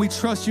believe you and we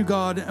trust you,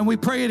 God. And we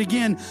pray it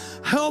again.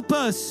 Help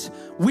us.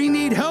 We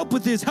need help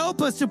with this.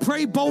 Help us to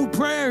pray bold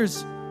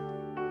prayers,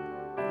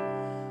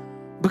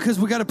 because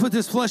we got to put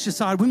this flesh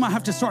aside. We might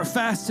have to start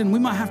fasting. We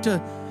might have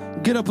to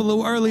get up a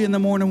little early in the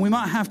morning. We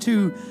might have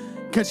to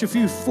catch a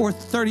few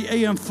 4:30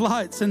 a.m.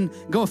 flights and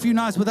go a few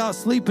nights without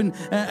sleep and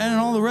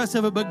all the rest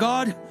of it. But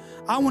God,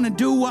 I want to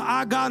do what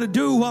I got to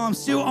do while I'm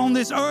still on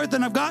this earth,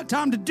 and I've got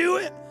time to do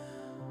it.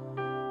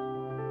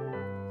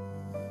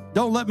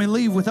 Don't let me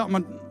leave without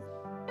my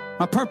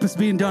purpose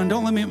being done.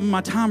 Don't let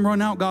my time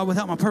run out, God,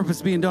 without my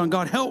purpose being done.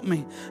 God, help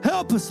me.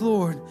 Help us,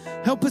 Lord.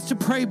 Help us to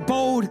pray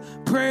bold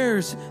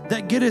prayers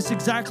that get us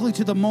exactly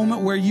to the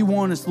moment where you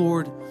want us,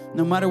 Lord.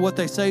 No matter what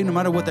they say, no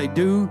matter what they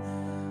do,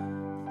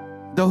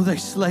 though they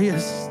slay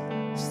us,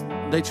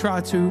 they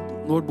try to,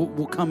 Lord,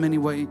 we'll come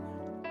anyway.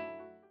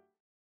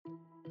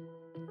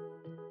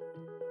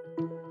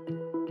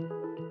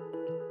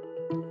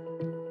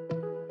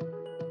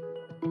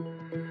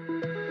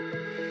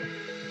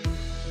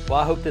 Well,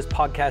 I hope this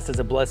podcast is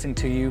a blessing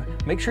to you.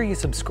 Make sure you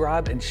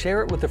subscribe and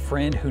share it with a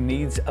friend who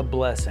needs a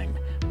blessing.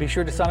 Be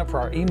sure to sign up for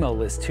our email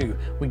list too.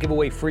 We give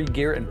away free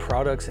gear and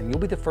products, and you'll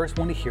be the first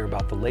one to hear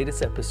about the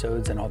latest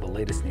episodes and all the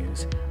latest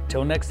news.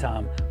 Until next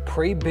time,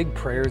 pray big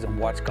prayers and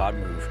watch God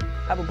move.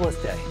 Have a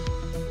blessed day.